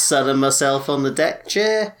afternoon sunning myself on the deck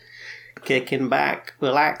chair, kicking back,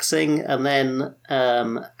 relaxing, and then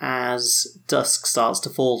as dusk starts to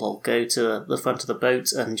fall, I'll go to the front of the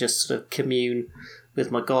boat and just sort of commune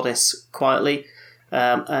with my goddess quietly,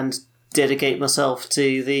 and dedicate myself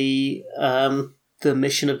to the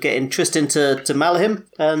mission of getting Tristan to Malahim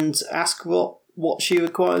and ask what she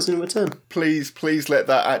requires in return. Please let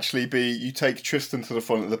that actually be. You take Tristan to the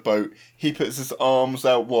front of the boat. He puts his arms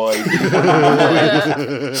out wide.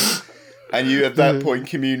 And you at that point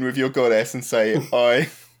commune with your goddess and say,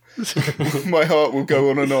 my heart will go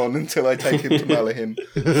on and on until I take him to Malahim.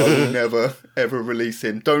 I will never, ever release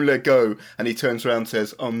him. Don't let go. And he turns around and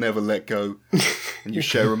says, I'll never let go. And you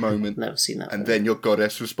share a moment. Never seen that. And then your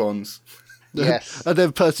goddess responds. Yes. And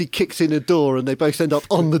then Percy kicks in a door and they both end up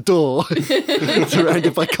on the door,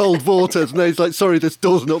 surrounded by cold waters. And he's like, sorry, this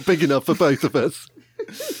door's not big enough for both of us.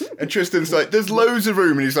 And Tristan's like, there's loads of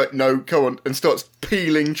room. And he's like, no, go on. And starts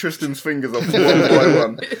peeling Tristan's fingers off one by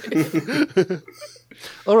one.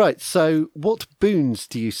 All right, so what boons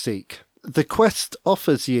do you seek? The quest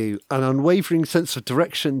offers you an unwavering sense of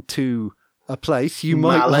direction to a place. You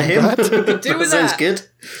might want that. Do with Sounds that. good.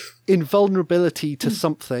 Invulnerability to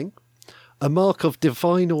something. A mark of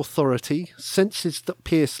divine authority. Senses that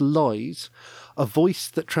pierce lies. A voice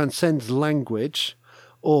that transcends language.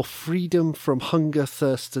 Or freedom from hunger,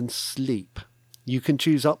 thirst and sleep. You can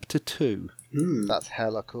choose up to 2. That's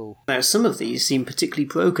hella cool. Now, some of these seem particularly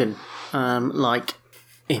broken, like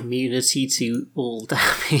immunity to all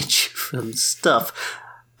damage from stuff.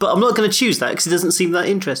 But I'm not going to choose that because it doesn't seem that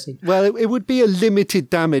interesting. Well, it would be a limited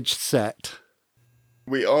damage set.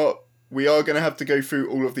 We are going to have to go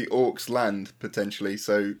through all of the orcs' land, potentially.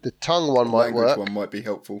 So The tongue one the might language work. one might be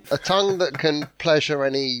helpful. A tongue that can pleasure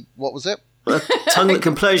any... What was it? A tongue that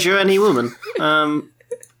can pleasure any woman.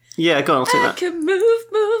 Yeah, go on, I'll take I that. can move,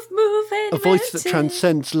 and A voice that mountain.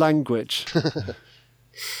 transcends language.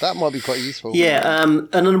 That might be quite useful. Yeah, an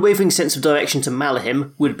unwavering sense of direction to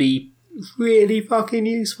Malahim would be really fucking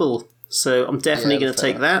useful. So I'm definitely going to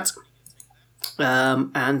take that.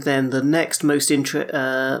 And then the next most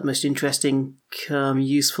interesting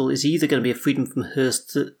useful is either going to be a freedom from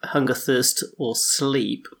hunger, thirst, or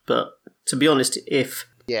sleep. But to be honest, if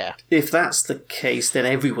that's the case, then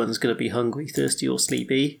everyone's going to be hungry, thirsty, or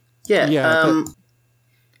sleepy. Yeah. Yeah,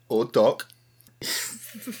 Or Doc.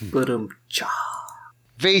 Cha.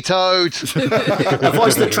 Vetoed! A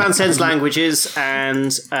voice that transcends languages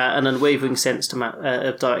and an unwavering sense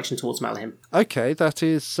of direction towards Malahim. Okay, that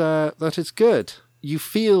is good. You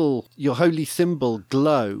feel your holy symbol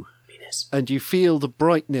glow, and you feel the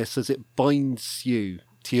brightness as it binds you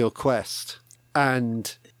to your quest.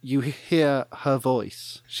 And you hear her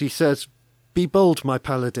voice. She says, "Be bold, my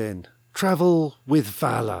paladin. Travel with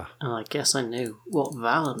valor." I guess I know what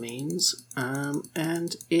valor means,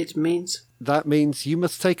 and it means That means you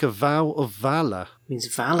must take a vow of valor.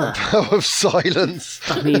 valor. of silence.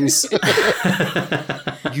 That means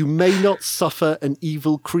You may not suffer an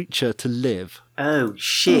evil creature to live. oh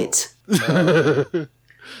shit.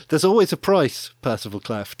 There's always a price, Percival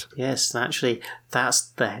Cleft. Yes, actually,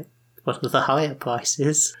 that's one of the higher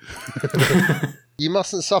prices. You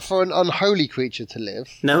mustn't suffer an unholy creature to live.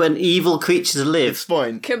 No, an evil creature to live. It's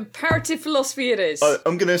fine. Comparative philosophy it is.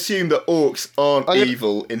 I'm going to assume that orcs aren't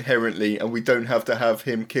evil inherently, and we don't have to have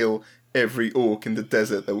him kill every orc in the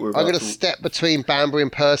desert that we're about I'm going to step between Banbury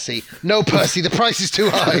and Percy. No, Percy, the price is too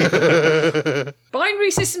high.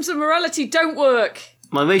 Binary systems of morality don't work.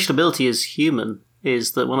 My racial ability as human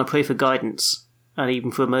is that when I pray for guidance, and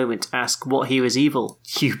even for a moment ask what here is evil,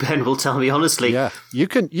 you, Ben, will tell me honestly. Yeah, you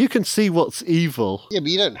can see what's evil. Yeah, but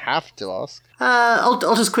you don't have to ask. I'll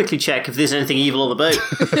just quickly check if there's anything evil on the boat.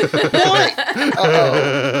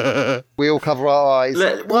 Uh-oh. We all cover our eyes.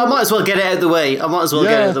 Well, I might as well get it out of the way. Get it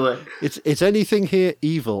out of the way. Is anything here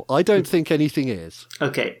evil? I don't think anything is.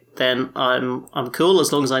 Okay, then I'm cool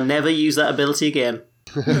as long as I never use that ability again.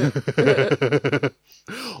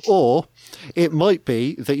 Or it might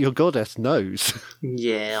be that your goddess knows.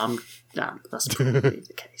 Yeah, that's probably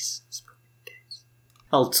the case.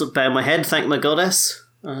 I'll bow my head, thank my goddess,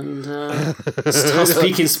 and start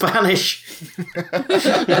speaking Spanish.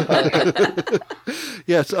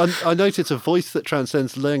 Yes, I notice a voice that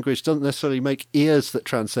transcends language doesn't necessarily make ears that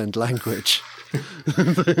transcend language. You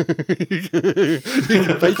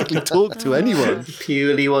can basically talk to anyone.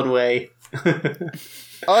 Purely one way.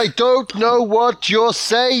 I don't know what you're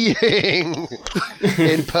saying.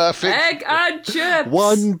 In perfect Egg and chips.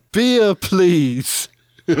 One beer, please.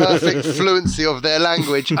 perfect fluency of their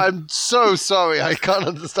language. I'm so sorry, I can't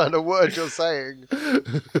understand a word you're saying.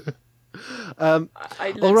 I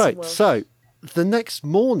learned All right, some Welsh. so the next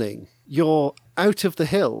morning, you're out of the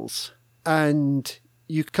hills and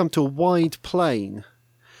you come to a wide plain.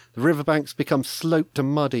 The riverbanks become sloped and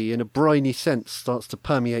muddy, and a briny scent starts to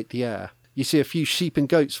permeate the air. You see a few sheep and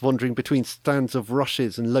goats wandering between stands of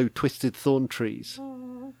rushes and low twisted thorn trees.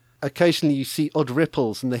 Occasionally you see odd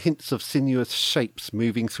ripples and the hints of sinuous shapes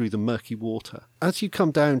moving through the murky water. As you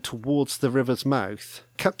come down towards the river's mouth,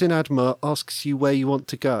 Captain Admer asks you where you want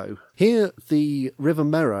to go. Here, the River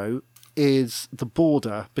Merrow is the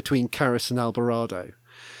border between Caris and Alberado.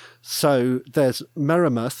 So there's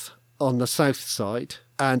Merrimouth on the south side,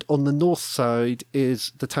 and on the north side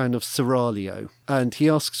is the town of Serralio. And he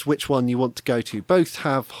asks which one you want to go to. Both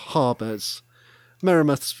have harbours.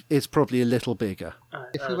 Merrimouth is probably a little bigger.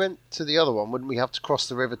 If we went to the other one, wouldn't we have to cross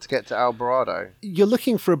the river to get to Alberado? You're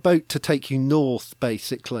looking for a boat to take you north,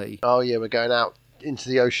 basically. Oh, yeah, we're going out into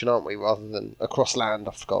the ocean, aren't we, rather than across land?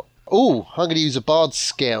 I forgot. Oh, I'm going to use a bard's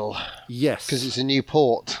skill. Yes. Because it's a new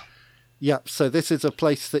port. Yep, so this is a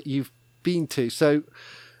place that you've been to. So,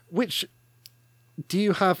 do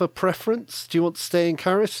you have a preference? Do you want to stay in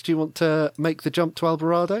Caris? Do you want to make the jump to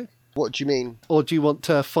Alberado? What do you mean? Or do you want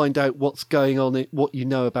to find out what's going on, what you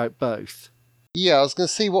know about both? Yeah, I was going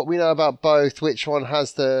to see what we know about both, which one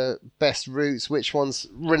has the best routes, which one's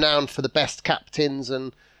renowned for the best captains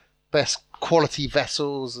and best quality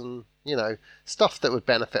vessels and, stuff that would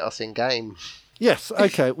benefit us in-game. Yes,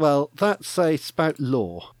 okay, well, that's a spout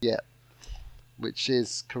law. Yeah. Which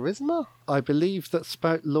is charisma? I believe that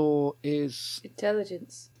spout law is...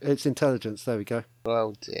 Intelligence. It's intelligence, there we go.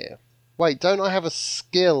 Oh dear. Wait, don't I have a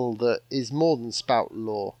skill that is more than spout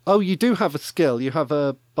law? Oh, you do have a skill. You have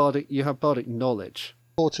bardic knowledge.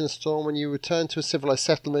 Port in a storm. When you return to a civilized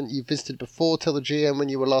settlement you visited before, tell the GM when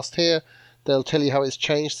you were last here. They'll tell you how it's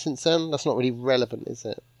changed since then. That's not really relevant, is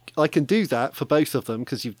it? I can do that for both of them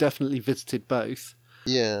because you've definitely visited both.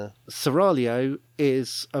 Yeah. Serralio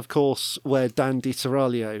is, of course, where Dandy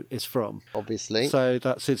Serralio is from. Obviously. So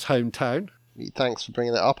that's his hometown. Thanks for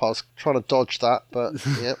bringing that up. I was trying to dodge that, but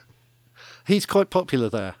yep. He's quite popular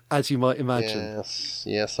there, as you might imagine.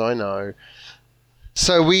 Yes, I know.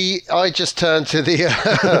 So I just turned to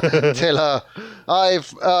the tiller.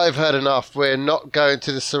 I've heard enough. We're not going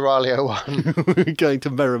to the Serralio one. We're going to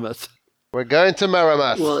Merrimouth. We're going to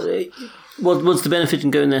Merrimouth. Well, what's the benefit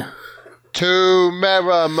in going there? To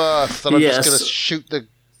Merrimouth. And I'm just going to shoot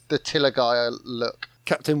the tiller guy a look.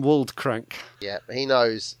 Captain Waldcrank. Yeah, he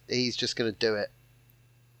knows. He's just going to do it.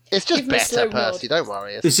 It's just better, Percy. Don't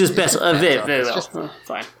worry. It's just better. Very well.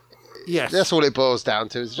 Fine. Yes. That's all it boils down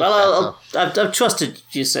to. Is just I've trusted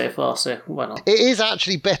you so far, so why not? It is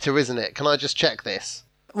actually better, isn't it? Can I just check this?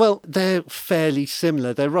 Well, they're fairly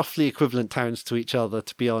similar. They're roughly equivalent towns to each other,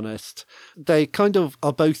 to be honest. They kind of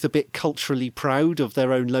are both a bit culturally proud of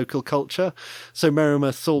their own local culture. So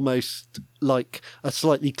Merrimouth's almost like a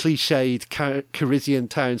slightly cliched Carisian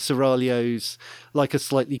town. Serralio's like a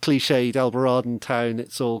slightly cliched Alberadan town.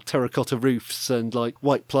 It's all terracotta roofs and like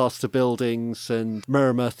white plaster buildings, and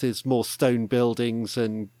Merrimouth is more stone buildings,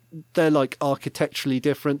 and they're like architecturally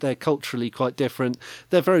different. They're culturally quite different.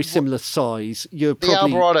 They're very similar size. The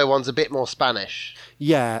Alberado one's a bit more Spanish.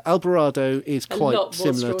 Yeah, Alberado is quite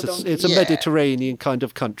similar to. It's a Mediterranean kind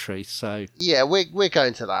of country. So yeah, we're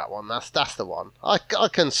going to that one. That's the one. I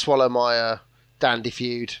can swallow my dandy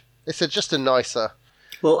feud. It's just a nicer.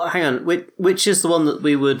 Well, hang on. Which is the one that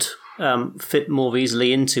we would fit more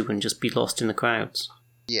easily into and just be lost in the crowds?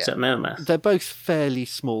 Yeah. Is that Merrimouth? They're both fairly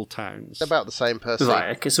small towns. They're about the same, Percy.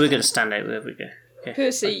 Right, okay, so we're going to stand out wherever we go. Okay.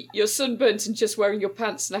 Percy, you're sunburnt and just wearing your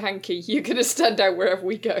pants and a hanky. You're going to stand out wherever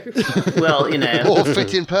we go. Well, All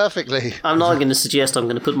fit in perfectly. I'm not going to suggest I'm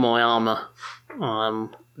going to put my armour.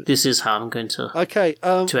 This is how I'm going to Okay,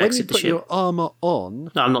 to when exit you the put ship. your armour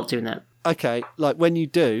on... No, I'm not doing that. Okay, like when you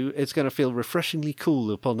do, it's going to feel refreshingly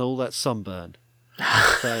cool upon all that sunburn.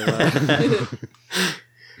 So...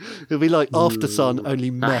 it'll be like After Sun, only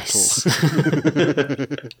metal. Nice.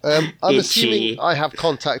 I'm Itchy. assuming I have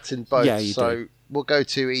contacts in both, Yeah, you so do. we'll go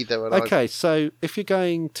to either. And Okay, so if you're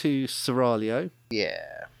going to Serralio...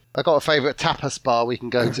 Yeah. I got a favourite tapas bar we can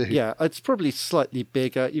go to. Yeah, it's probably slightly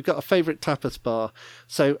bigger. You've got a favourite tapas bar.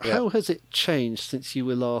 So how has it changed since you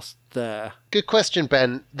were last there? Good question,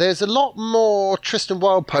 Ben. There's a lot more Tristan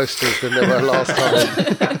Wilde posters than there were last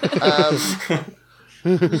time.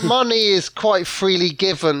 Money is quite freely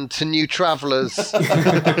given to new travellers.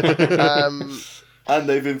 And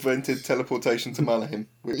they've invented teleportation to Malahim,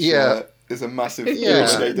 which is a massive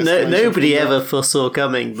destination. Nobody ever foresaw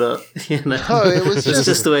coming, but No, it was it's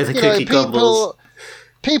just the way the cookie crumbles.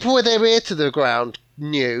 People with their ear to the ground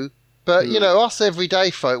knew, But, us everyday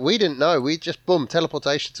folk, we didn't know. We just, boom,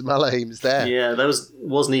 teleportation to Malahim's there. Yeah, that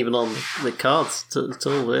wasn't even on the cards at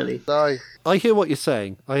all, really. No. I hear what you're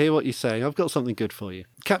saying. I've got something good for you.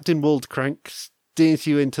 Captain Waldcrank steers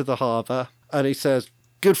you into the harbour, and he says,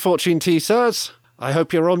 "Good fortune to you, sirs. I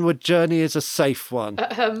hope your onward journey is a safe one.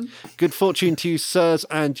 Good fortune to you, sirs,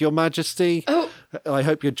 and your majesty. Oh. I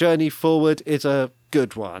hope your journey forward is a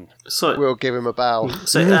good one." So, We'll give him a bow.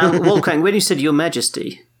 so Waldcrank, when you said Your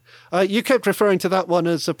Majesty... You kept referring to that one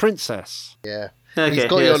as a princess. Yeah. Okay, He's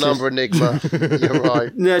got your number, Enigma. You're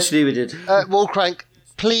right. No, actually, we did. Wallcrank,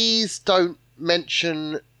 please don't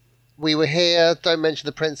mention we were here. Don't mention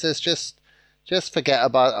the princess. Just forget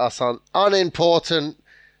about us. Unimportant,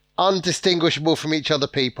 undistinguishable from each other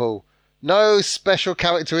people. No special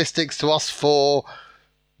characteristics to us four.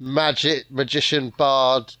 Magician,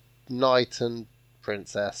 bard, knight and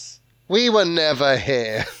princess. We were never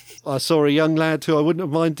here. I saw a young lad who I wouldn't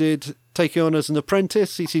have minded taking on as an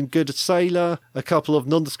apprentice. He seemed good as sailor. A couple of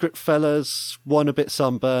nondescript fellas, one a bit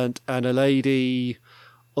sunburnt, and a lady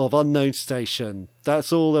of unknown station.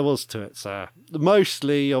 That's all there was to it, sir.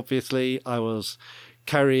 Mostly, obviously, I was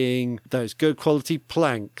carrying those good quality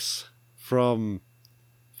planks from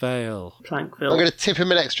Vale. Plankville. I'm going to tip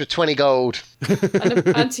him an extra 20 gold. And an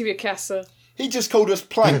antimacassar. He just called us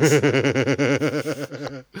planks.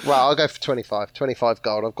 Well, I'll go for 25. 25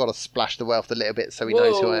 gold. I've got to splash the wealth a little bit so he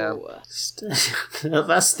knows who I am.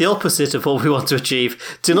 That's the opposite of what we want to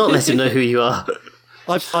achieve. Do not let him know who you are.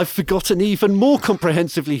 I've forgotten even more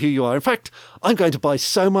comprehensively who you are. In fact, I'm going to buy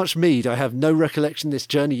so much mead I have no recollection this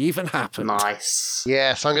journey even happened. Nice.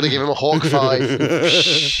 Yes, I'm going to give him a hawk 5.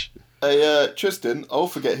 Hey, Tristan, I'll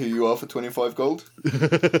forget who you are for 25 gold.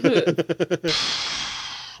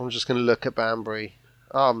 I'm just going to look at Banbury.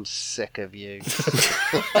 I'm sick of you. Just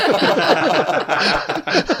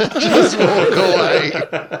walk away.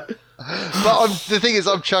 But the thing is,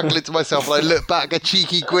 I'm chuckling to myself and I look back, a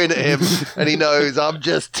cheeky grin at him, and he knows I'm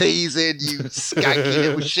just teasing, you skanky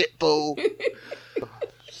little shitball.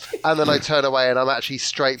 And then I turn away and I'm actually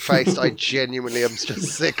straight-faced. I genuinely am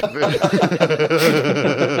just sick of him.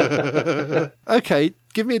 Okay,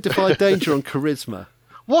 give me a Defy Danger on Charisma.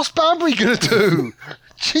 What's Banbury going to do?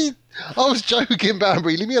 Gee, I was joking,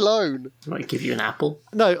 Banbury. Leave me alone. Might give you an apple.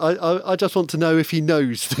 No, I just want to know if he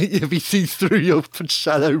knows, if he sees through your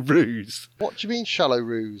shallow ruse. What do you mean, shallow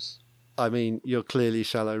ruse? I mean, you're clearly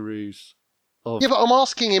shallow ruse. Yeah, but I'm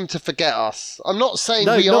asking him to forget us. I'm not saying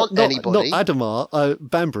we aren't anybody. Not Adamar,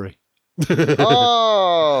 Banbury.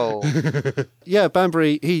 Oh. Yeah,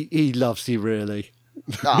 Banbury, he loves you, really.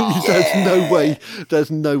 Oh.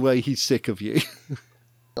 There's no way he's sick of you.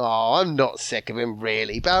 Oh, I'm not sick of him,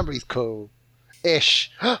 really. Banbury's cool.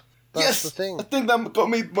 Ish. That's Yes, the thing. I think that got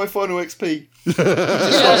me my final XP. I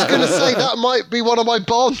was going to say, that might be one of my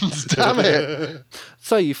bonds, damn it.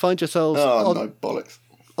 So you find yourselves Oh, no, bollocks.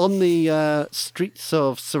 on the streets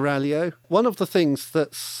of Serralio. One of the things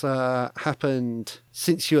that's happened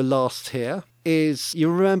since you were last here is, you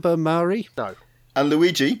remember Maori? No. And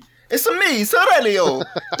Luigi, it's me, Sorelio.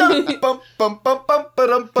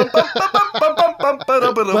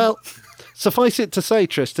 Well, suffice it to say,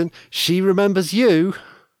 Tristan, she remembers you.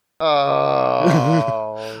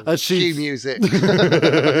 Oh. And Cue music.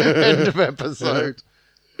 End of episode.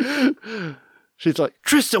 She's like,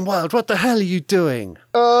 "Tristan Wilde, what the hell are you doing?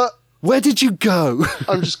 Where did you go?"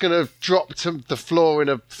 I'm just going to drop to the floor in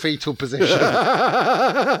a fetal position.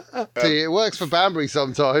 See, it works for Banbury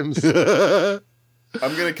sometimes.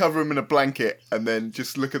 I'm going to cover him in a blanket and then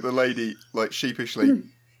just look at the lady, like, sheepishly.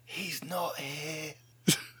 He's not here.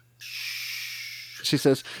 She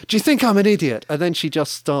says, "Do you think I'm an idiot?" And then she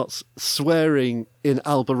just starts swearing in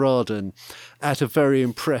Alberaden at a very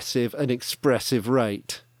impressive and expressive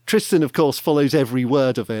rate. Tristan, of course, follows every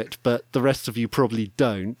word of it, but the rest of you probably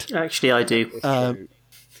don't. Actually, I do.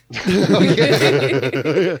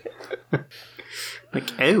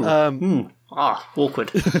 Like,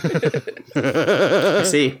 awkward. I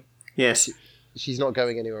see. Yes. She's not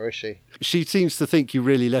going anywhere, is she? She seems to think you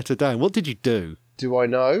really let her down. What did you do? Do I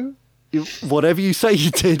know? Whatever you say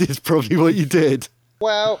you did is probably what you did.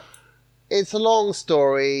 Well, it's a long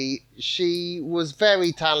story. She was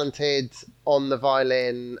very talented on the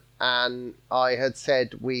violin, and I had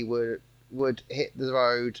said we would hit the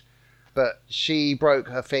road, but she broke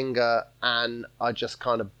her finger, and I just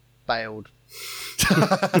kind of bailed.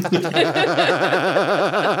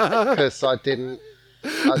 Because I didn't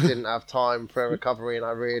have time for a recovery, and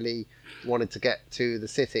I really wanted to get to the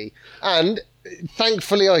city. And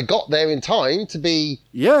thankfully I got there in time to be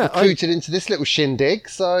recruited into this little shindig,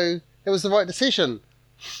 so it was the right decision.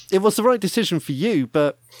 it was the right decision for you,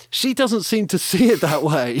 but she doesn't seem to see it that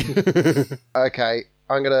way. Okay,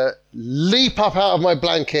 I'm going to leap up out of my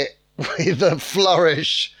blanket with a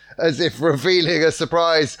flourish, as if revealing a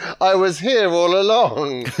surprise. I was here all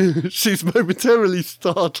along. She's momentarily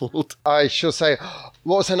startled. I shall say,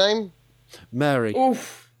 what was her name? Mary.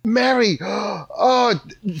 Oof. Mary! Oh,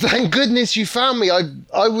 thank goodness you found me.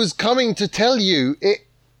 I was coming to tell you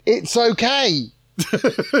it's okay.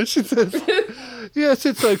 She says, yes,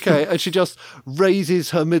 it's okay. And she just raises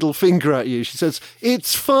her middle finger at you. She says,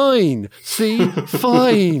 it's fine. See?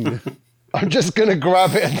 Fine. I'm just going to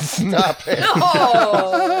grab it and snap it.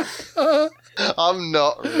 Oh. I'm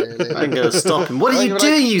not really. I'm going to stop him. What are you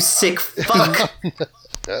doing, you sick fuck?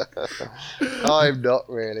 I'm not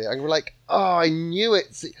really. I'm like, oh, I knew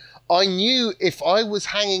it. I knew if I was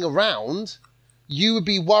hanging around, you would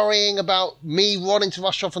be worrying about me wanting to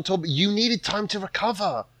rush off and talk, but you needed time to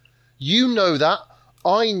recover. You know that.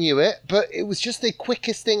 I knew it, but it was just the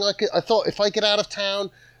quickest thing I could. I thought if I get out of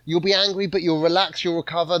town, you'll be angry, but you'll relax, you'll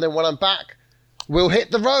recover. Then when I'm back, we'll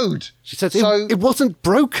hit the road. She says, it wasn't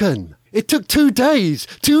broken. It took 2 days.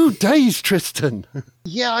 2 days, Tristan.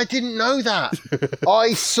 Yeah, I didn't know that.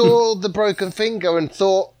 I saw the broken finger and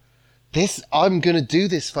thought, I'm going to do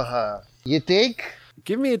this for her. You dig?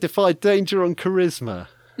 Give me a defy danger on charisma.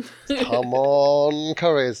 Come on,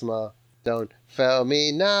 charisma. Don't fail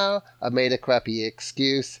me now. I made a crappy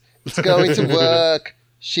excuse. It's going to work.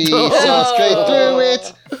 She saw straight through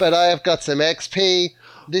it, but I have got some XP.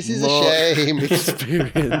 This is a shame.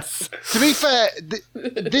 Experience. To be fair,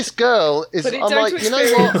 this girl is. Put it I'm down like, to you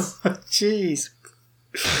know what? Jeez.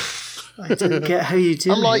 I don't get how you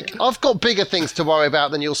do I'm it. like, I've got bigger things to worry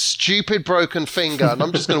about than your stupid broken finger, and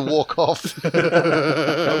I'm just going to walk off. I'm going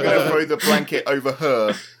to throw the blanket over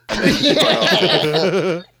her.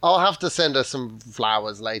 I'll have to send her some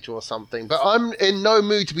flowers later or something, but I'm in no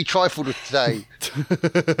mood to be trifled with today.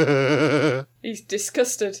 He's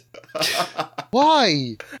disgusted.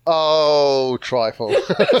 Why? Oh, trifle. I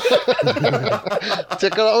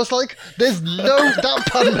was like, that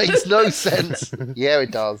pun makes no sense. Yeah,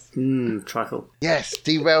 it does. Trifle. Yes,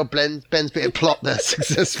 derailed Ben's bit of plot there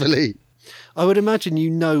successfully. I would imagine you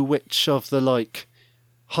know which of the,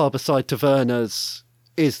 harbourside tavernas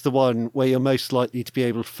is the one where you're most likely to be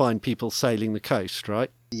able to find people sailing the coast,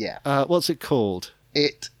 right? Yeah. What's it called?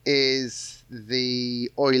 It is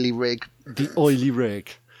the Oily Rig. The Oily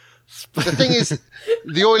Rig. The thing is,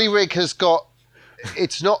 the Oily Rig has got...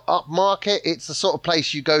 It's not upmarket. It's the sort of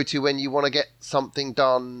place you go to when you want to get something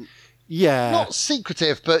done. Yeah. Not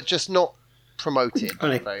secretive, but just not promoted. I'm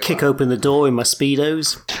going to kick open the door in my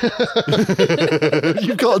Speedos.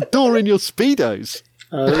 You've got a door in your Speedos.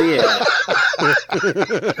 Oh, yeah.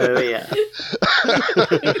 Oh, yeah.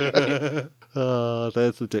 Oh,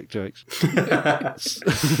 there's the dick jokes.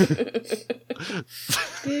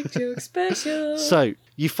 Big joke special. So,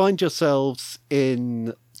 you find yourselves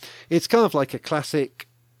in... It's kind of like a classic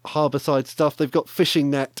harbourside stuff. They've got fishing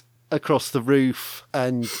net across the roof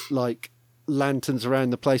and, lanterns around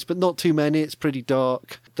the place, but not too many. It's pretty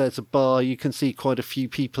dark. There's a bar. You can see quite a few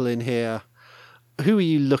people in here. Who are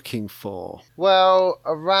you looking for? Well,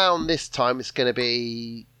 around this time, it's going to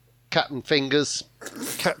be Captain Fingers.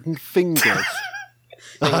 Captain Fingers.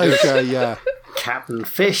 Okay, yeah. Captain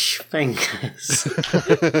Fish Fingers.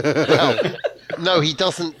 Well, no, he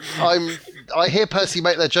doesn't. I hear Percy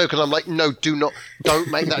make that joke, and I'm like, no,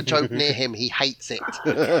 don't make that joke near him. He hates it.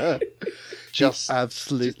 He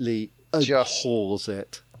absolutely abhors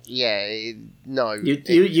it. Yeah, no. You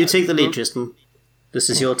take the lead, Tristan.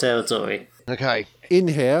 This is your territory. Okay. In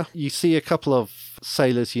here, you see a couple of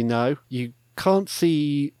sailors you know. You can't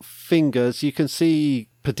see Fingers. You can see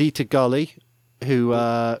Perdita Gully, who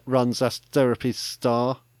runs Asterope's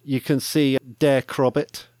Star. You can see Dare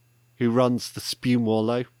Crobbit, who runs the Spume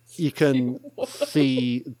Wallow. You can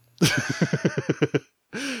see...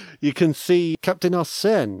 You can see Captain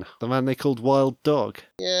Arsène, the man they called Wild Dog.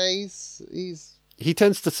 Yeah, he's... He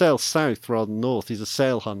tends to sail south rather than north. He's a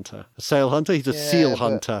sail hunter. A sail hunter? He's a seal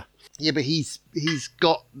hunter. Yeah, but he's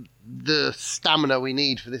got the stamina we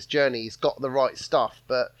need for this journey. He's got the right stuff,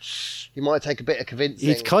 but he might take a bit of convincing.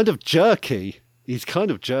 He's kind of jerky.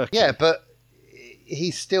 Yeah, but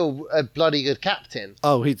he's still a bloody good captain.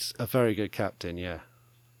 Oh, he's a very good captain, yeah.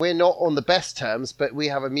 We're not on the best terms, but we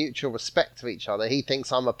have a mutual respect for each other. He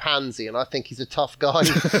thinks I'm a pansy, and I think he's a tough guy.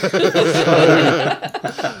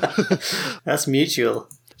 That's mutual.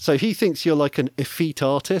 So he thinks you're like an effete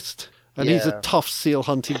artist, and he's a tough seal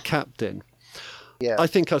hunting captain. Yeah. I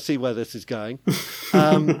think I see where this is going.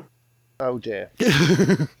 Oh dear.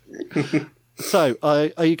 So,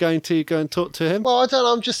 are you going to go and talk to him? Well, I don't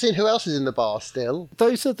know. I'm just seeing who else is in the bar still.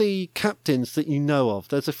 Those are the captains that you know of.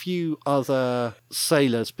 There's a few other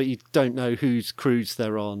sailors, but you don't know whose crews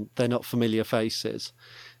they're on. They're not familiar faces.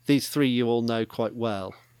 These three you all know quite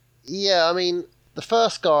well. Yeah, I mean, the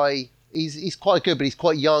first guy, he's quite good, but he's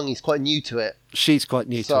quite young. He's quite new to it. She's quite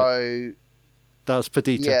new to it. So, That's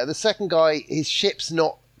Perdita. yeah, the second guy, his ship's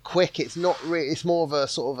not quick. It's not really. It's more of a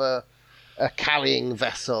sort of a carrying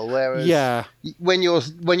vessel. Whereas, Yeah. when you're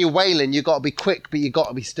whaling, you got to be quick, but you got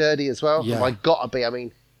to be sturdy as well. Yeah. By got to be, I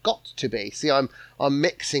mean got to be. See, I'm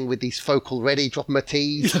mixing with these folk already, dropping my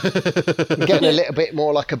T's, getting a little bit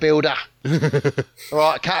more like a builder. All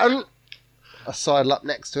right, Captain. I sidle up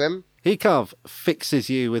next to him. He kind of fixes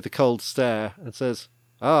you with a cold stare and says,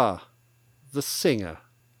 "Ah, the singer.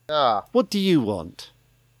 Ah, What do you want?"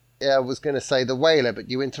 yeah, I was going to say the whaler, but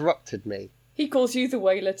you interrupted me. He calls you the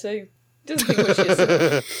whaler too. Doesn't think much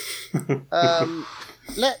of it.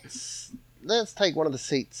 Let's take one of the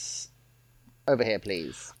seats over here,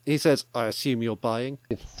 please. He says, "I assume you're buying."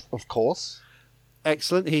 Of course.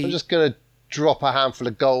 Excellent. I'm just going to drop a handful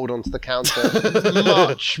of gold onto the counter.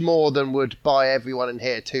 Much more than would buy everyone in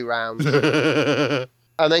here 2 rounds.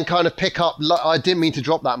 And then kind of pick up... I didn't mean to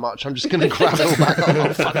drop that much. I'm just going to grab it all back up.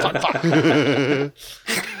 Oh, fuck.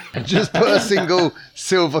 And just put a single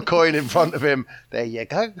silver coin in front of him. There you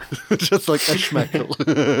go. Just like a schmeckel.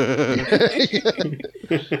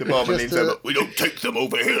 The barman leans over. We don't take them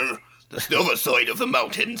over here. That's the other side of the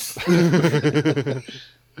mountains.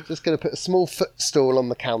 Just going to put a small footstool on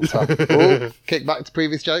the counter. Oh, kick back to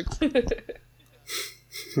previous jokes.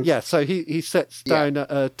 Yeah, so he sits down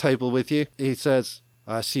at a table with you. He says,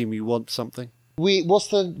 "I assume you want something."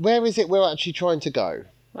 Where is it we're actually trying to go?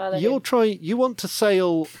 Well, You want to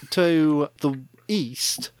sail to the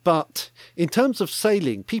east, but in terms of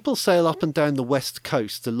sailing, people sail up and down the west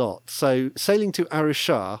coast a lot. So sailing to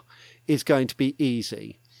Arushar is going to be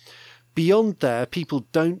easy. Beyond there, people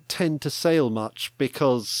don't tend to sail much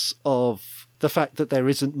because of the fact that there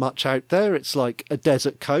isn't much out there. It's like a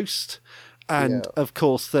desert coast. And, of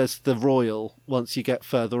course, there's the Royal once you get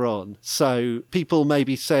further on. So people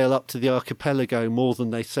maybe sail up to the archipelago more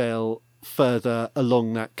than they sail further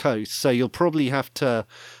along that coast. So you'll probably have to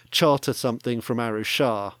charter something from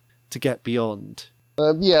Arushar to get beyond.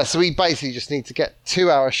 So we basically just need to get to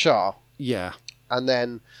Arushar. Yeah. And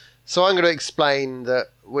then... So I'm going to explain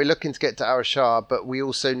that we're looking to get to Arushar, but we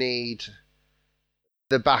also need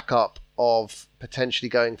the backup of potentially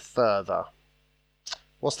going further.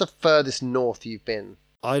 What's the furthest north you've been?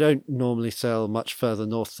 I don't normally sail much further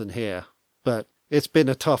north than here, but it's been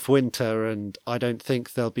a tough winter and I don't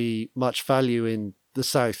think there'll be much value in the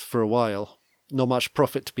south for a while. Not much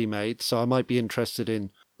profit to be made, so I might be interested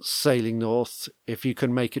in sailing north if you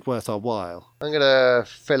can make it worth our while. I'm going to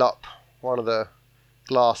fill up one of the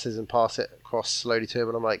glasses and pass it across slowly to him,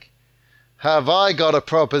 and I'm like, "Have I got a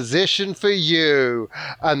proposition for you?"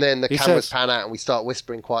 And then the cameras pan out and we start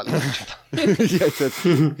whispering quietly to each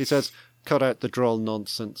other. He says, "Cut out the droll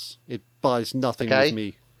nonsense. It buys nothing with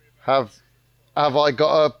me." Have I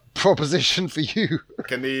got a proposition for you?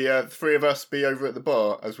 Can the 3 of us be over at the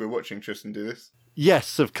bar as we're watching Tristan do this?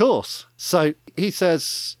 Yes, of course. So he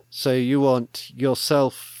says, "So you want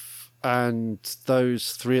yourself and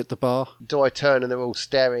those 3 at the bar?" Do I turn and they're all just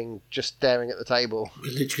staring at the table?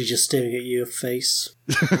 We're literally just staring at your face.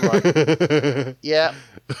 Right. Yeah,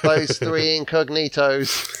 those 3 incognitos.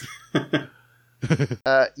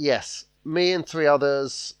 Yes, me and 3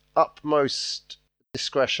 others, utmost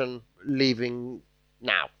discretion, leaving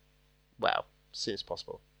now. Well, as soon as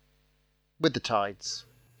possible. With the tides.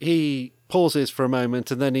 He pauses for a moment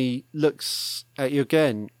and then he looks at you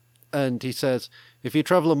again and he says, "If you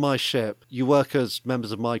travel on my ship, you work as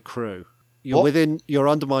members of my crew. You're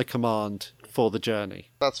under my command for the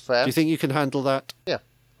journey. That's fair. Do you think you can handle that?" Yeah.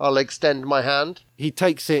 I'll extend my hand. He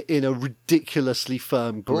takes it in a ridiculously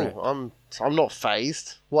firm grip. Ooh, I'm not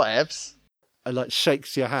phased. Whatevs. And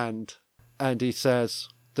shakes your hand and he says,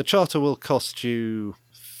 "The charter will cost you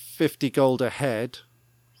 50 gold a head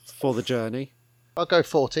for the journey." I'll go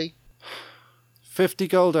 40. 50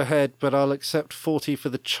 gold a head, but I'll accept 40 for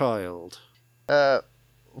the child.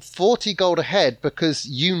 40 gold a head because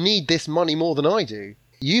you need this money more than I do.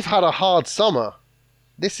 You've had a hard summer.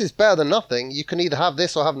 This is better than nothing. You can either have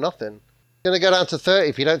this or have nothing. Going to go down to 30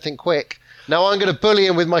 if you don't think quick. Now I'm going to bully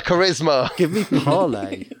him with my charisma. Give me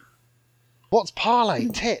parlay. What's parlay?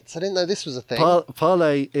 Tits. I didn't know this was a thing.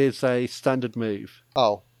 Parlay is a standard move.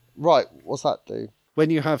 Oh, right. What's that do? When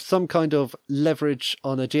you have some kind of leverage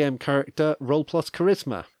on a GM character, roll plus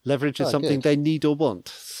charisma. Leverage is something good. they need or want.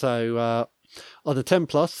 So on a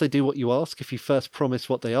 10+, they do what you ask if you first promise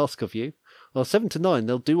what they ask of you. Well, 7 to 9,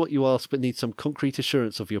 they'll do what you ask but need some concrete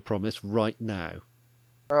assurance of your promise right now.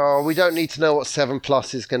 Oh, we don't need to know what 7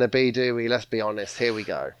 plus is going to be, do we? Let's be honest. Here we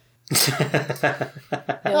go.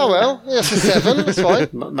 Oh, well, it's a 7. That's fine.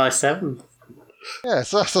 Nice 7. Yeah,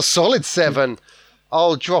 so that's a solid 7.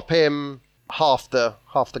 I'll drop him half the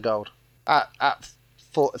gold at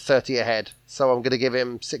 30 ahead. So I'm going to give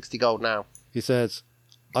him 60 gold now. He says,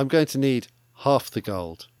 I'm going to need half the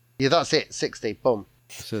gold. Yeah, that's it. 60. Boom.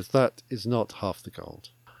 He says, that is not half the gold.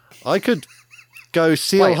 I could go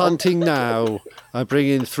seal hunting now and bring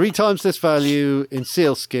in 3 times this value in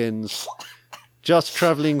seal skins, just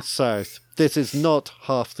travelling south. This is not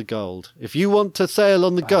half the gold. If you want to sail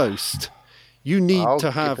on the Ghost, you need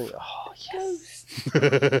to have... Oh,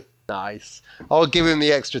 yes. Nice. I'll give him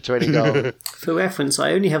the extra 20 gold. For reference,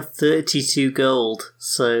 I only have 32 gold,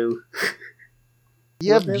 so...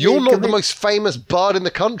 Yeah, you're not the most famous bard in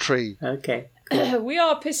the country. Okay. We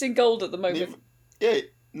are pissing gold at the moment. Yeah,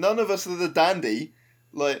 none of us are the dandy.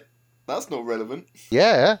 Like, that's not relevant.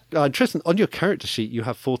 Yeah. Tristan, on your character sheet, you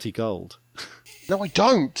have 40 gold. No, I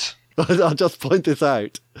don't. I'll just point this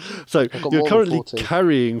out. So you're currently 40.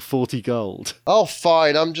 carrying 40 gold. Oh,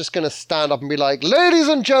 fine. I'm just going to stand up and be like, ladies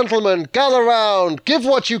and gentlemen, gather round, give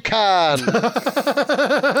what you can. And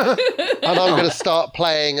I'm going to start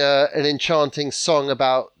playing an enchanting song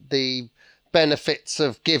about the benefits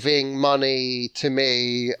of giving money to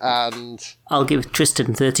me, and I'll give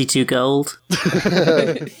Tristan 32 gold.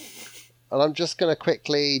 and I'm just going to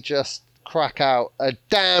quickly just crack out a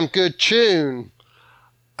damn good tune.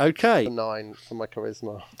 Okay. A 9 for my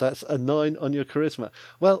charisma. That's a 9 on your charisma.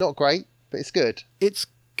 Well, Not great, but it's good. it's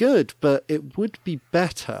good, but it would be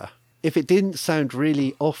better if it didn't sound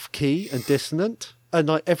really off-key and dissonant. And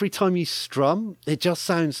like every time you strum, it just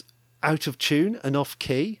sounds out of tune and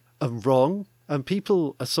off-key and wrong. And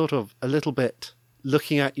people are sort of a little bit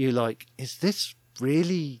looking at you like, is this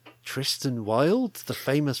really Tristan Wilde, the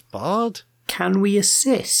famous bard? Can we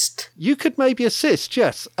assist? You could maybe assist,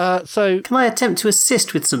 yes. So Can I attempt to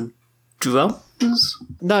assist with some drums?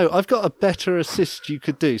 no, I've got a better assist you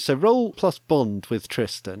could do. So roll plus bond with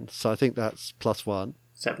Tristan. So I think that's +1.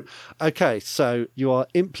 7. Okay, so you are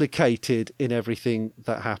implicated in everything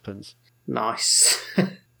that happens. Nice.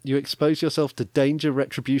 You expose yourself to danger,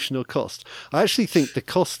 retribution, or cost. I actually think the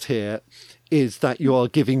cost here is that you are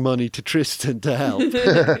giving money to Tristan to help.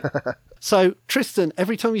 So, Tristan,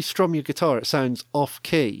 every time you strum your guitar, it sounds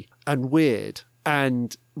off-key and weird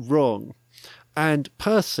and wrong. And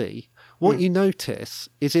Percy, what you notice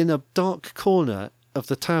is in a dark corner of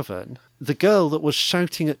the tavern, the girl that was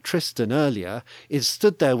shouting at Tristan earlier is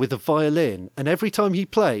stood there with a violin, and every time he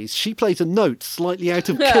plays, she plays a note slightly out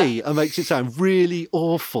of key and makes it sound really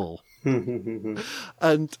awful.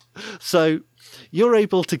 And so you're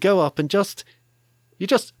able to go up and you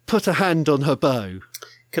just put a hand on her bow.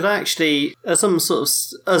 Could I actually, as I'm sort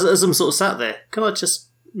of sat there, can I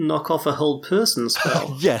just knock off a hold person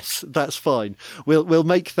spell? Yes, that's fine. We'll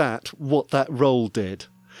make that what that roll did.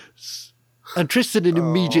 And Tristan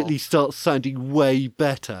immediately starts sounding way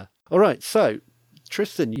better. All right, so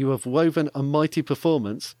Tristan, you have woven a mighty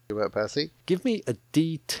performance. Good work, Percy. Give me a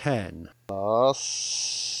D10.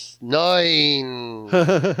 9.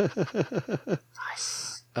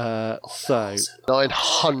 Nice. So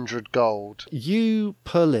 900 gold. you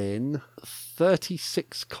pull in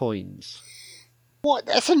 36 coins. What?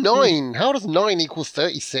 That's a 9. How does 9 equal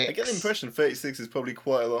 36? I get the impression 36 is probably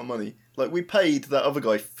quite a lot of money. Like, we paid that other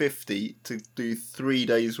guy 50 to do 3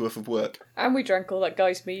 days worth of work. And we drank all that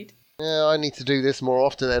guy's mead. Yeah, I need to do this more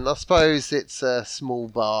often then. I suppose it's a small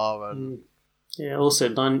bar and... Yeah, also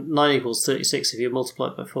 9 equals 36 if you multiply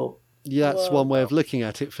it by 4. Yeah, that's one way of looking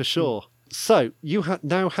at it for sure. So you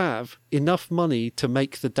now have enough money to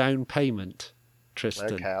make the down payment,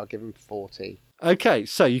 Tristan. Okay, I'll give him 40. Okay,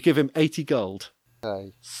 so you give him 80 gold.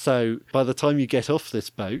 Okay. So by the time you get off this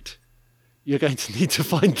boat, you're going to need to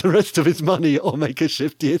find the rest of his money or make a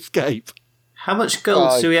shifty escape. How much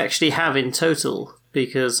gold do we actually have in total?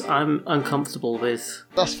 Because I'm uncomfortable with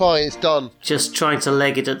That's fine, it's done. just trying to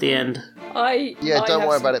leg it at the end. Don't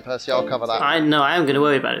worry about it, Percy. I'll cover that. I know, I am going to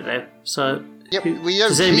worry about it though. So, Yep, we don't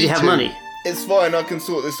does anybody need have to. money? It's fine, I can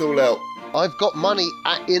sort this all out. I've got money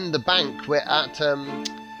in the bank. We're at...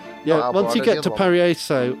 Yeah, not once you Alvarado, get the to other one.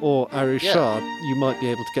 Parieso or Arushard, you might be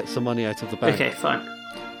able to get some money out of the bank. Okay, fine.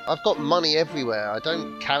 I've got money everywhere. I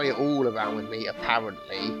don't carry it all around with me,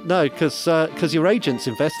 apparently. No, because your agent's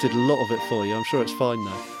invested a lot of it for you. I'm sure it's fine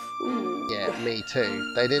though. Yeah, me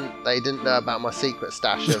too. They didn't know about my secret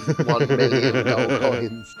stash of 1 million gold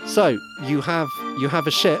coins. So you have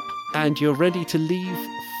a ship and you're ready to leave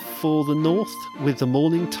for the north with the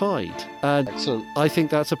morning tide. And Excellent. I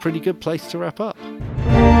think that's a pretty good place to wrap up.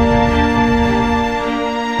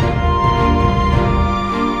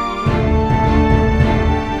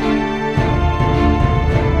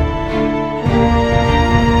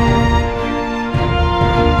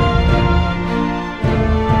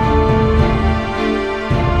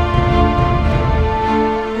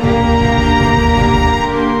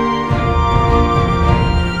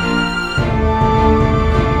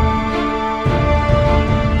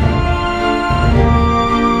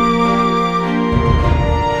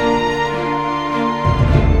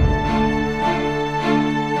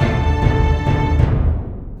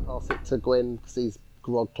 To Gwen because he's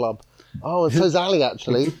Grog Club. Oh, and so's Ali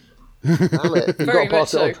actually. Damn it. You've Very got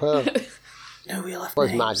to pass much it on to her. No real life Both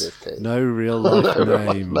names. Maggie's too. No real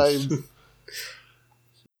life names.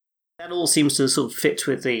 That all seems to sort of fit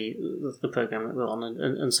with the program that we're on,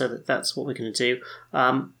 and so that's what we're going to do.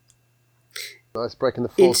 Nice breaking the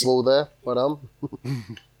fourth It's- wall there. Well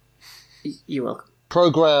done. You're welcome.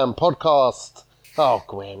 Program, podcast. Oh,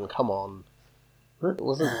 Gwen, come on. It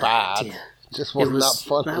wasn't bad. Dear. Just wasn't that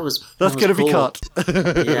fun. That's going to be poor. cut.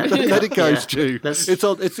 Yeah. Let it go, Yeah. Stu. Let's- It's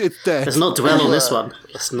dead. Let's not dwell on this one.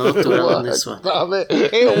 Let's not dwell on this one. Damn it.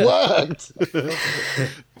 It worked.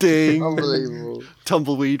 Ding. Unbelievable.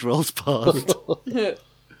 Tumbleweed rolls past.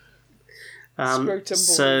 Scrotum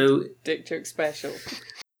So dick joke special.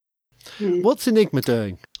 What's Enigma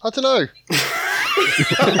doing? I don't know.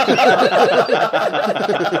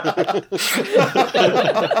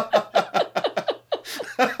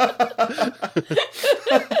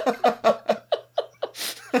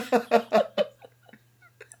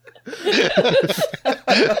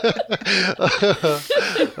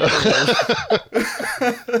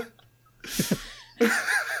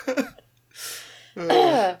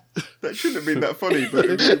 That shouldn't have been that funny, but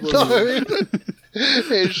it really was. No,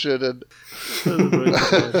 it shouldn't.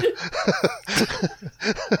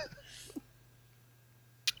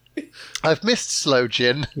 I've missed Slow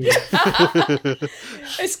Gin.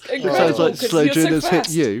 It's incredible. Sounds like 'cause Slow you're Gin so has hit fast.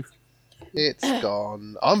 you. It's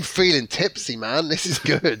gone. I'm feeling tipsy, man. This is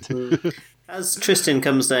good. as Tristan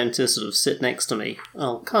comes down to sort of sit next to me,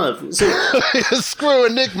 I'll kind of... So, Screw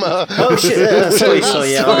Enigma. oh shit! Sorry.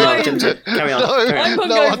 Yeah, Fine. carry on. No, Carry on. I'm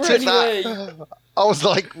no, I hungover did anyway. that. I was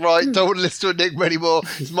like, right, don't want to listen to Enigma anymore.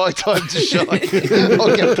 It's my time to shine.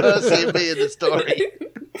 I'll get Percy and me in the story.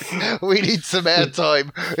 We need some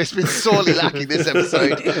airtime. It's been sorely lacking this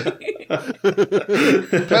episode.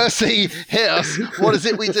 Percy, hit us. What is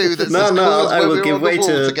it we do that's as cool as I when will we're give on the way wall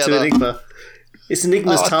to together? Enigma. It's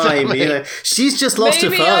Enigma's Oh, time, damn it. you know. She's just lost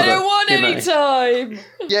Maybe her father. I don't want you know. any time.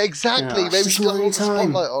 Yeah, exactly. Yeah, Maybe just she doesn't want the one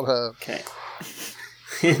time. spotlight on her. Okay.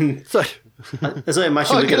 So, As I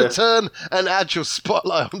imagine I'm we're going going to turn an actual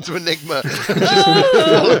spotlight onto Enigma. I'm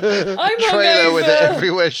Trail her with it hungover.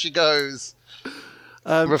 everywhere she goes.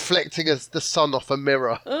 Reflecting as the sun off a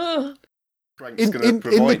mirror. Frank's in gonna the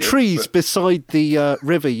provide it, trees but- beside the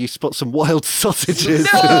river, you spot some wild sausages.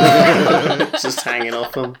 just hanging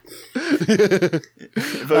off them.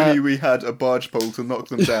 If only we had a barge pole to knock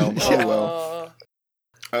them down. Oh well.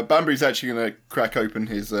 Oh. Banbury's actually going to crack open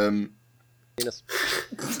his Penis.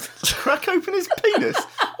 Crack open his penis?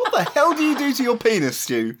 What the hell do you do to your penis,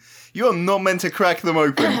 Stu? You are not meant to crack them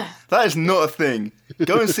open. That is not a thing.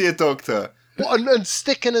 Go and see a doctor. What, and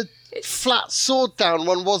sticking a flat sword down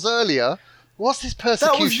one was earlier. What's this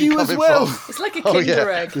persecution That was you coming as well. from? It's like a Oh, Kinder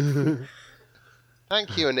yeah. egg.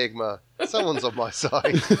 Thank you, Enigma. Someone's on my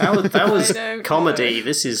side. That was I don't comedy.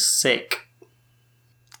 This is sick.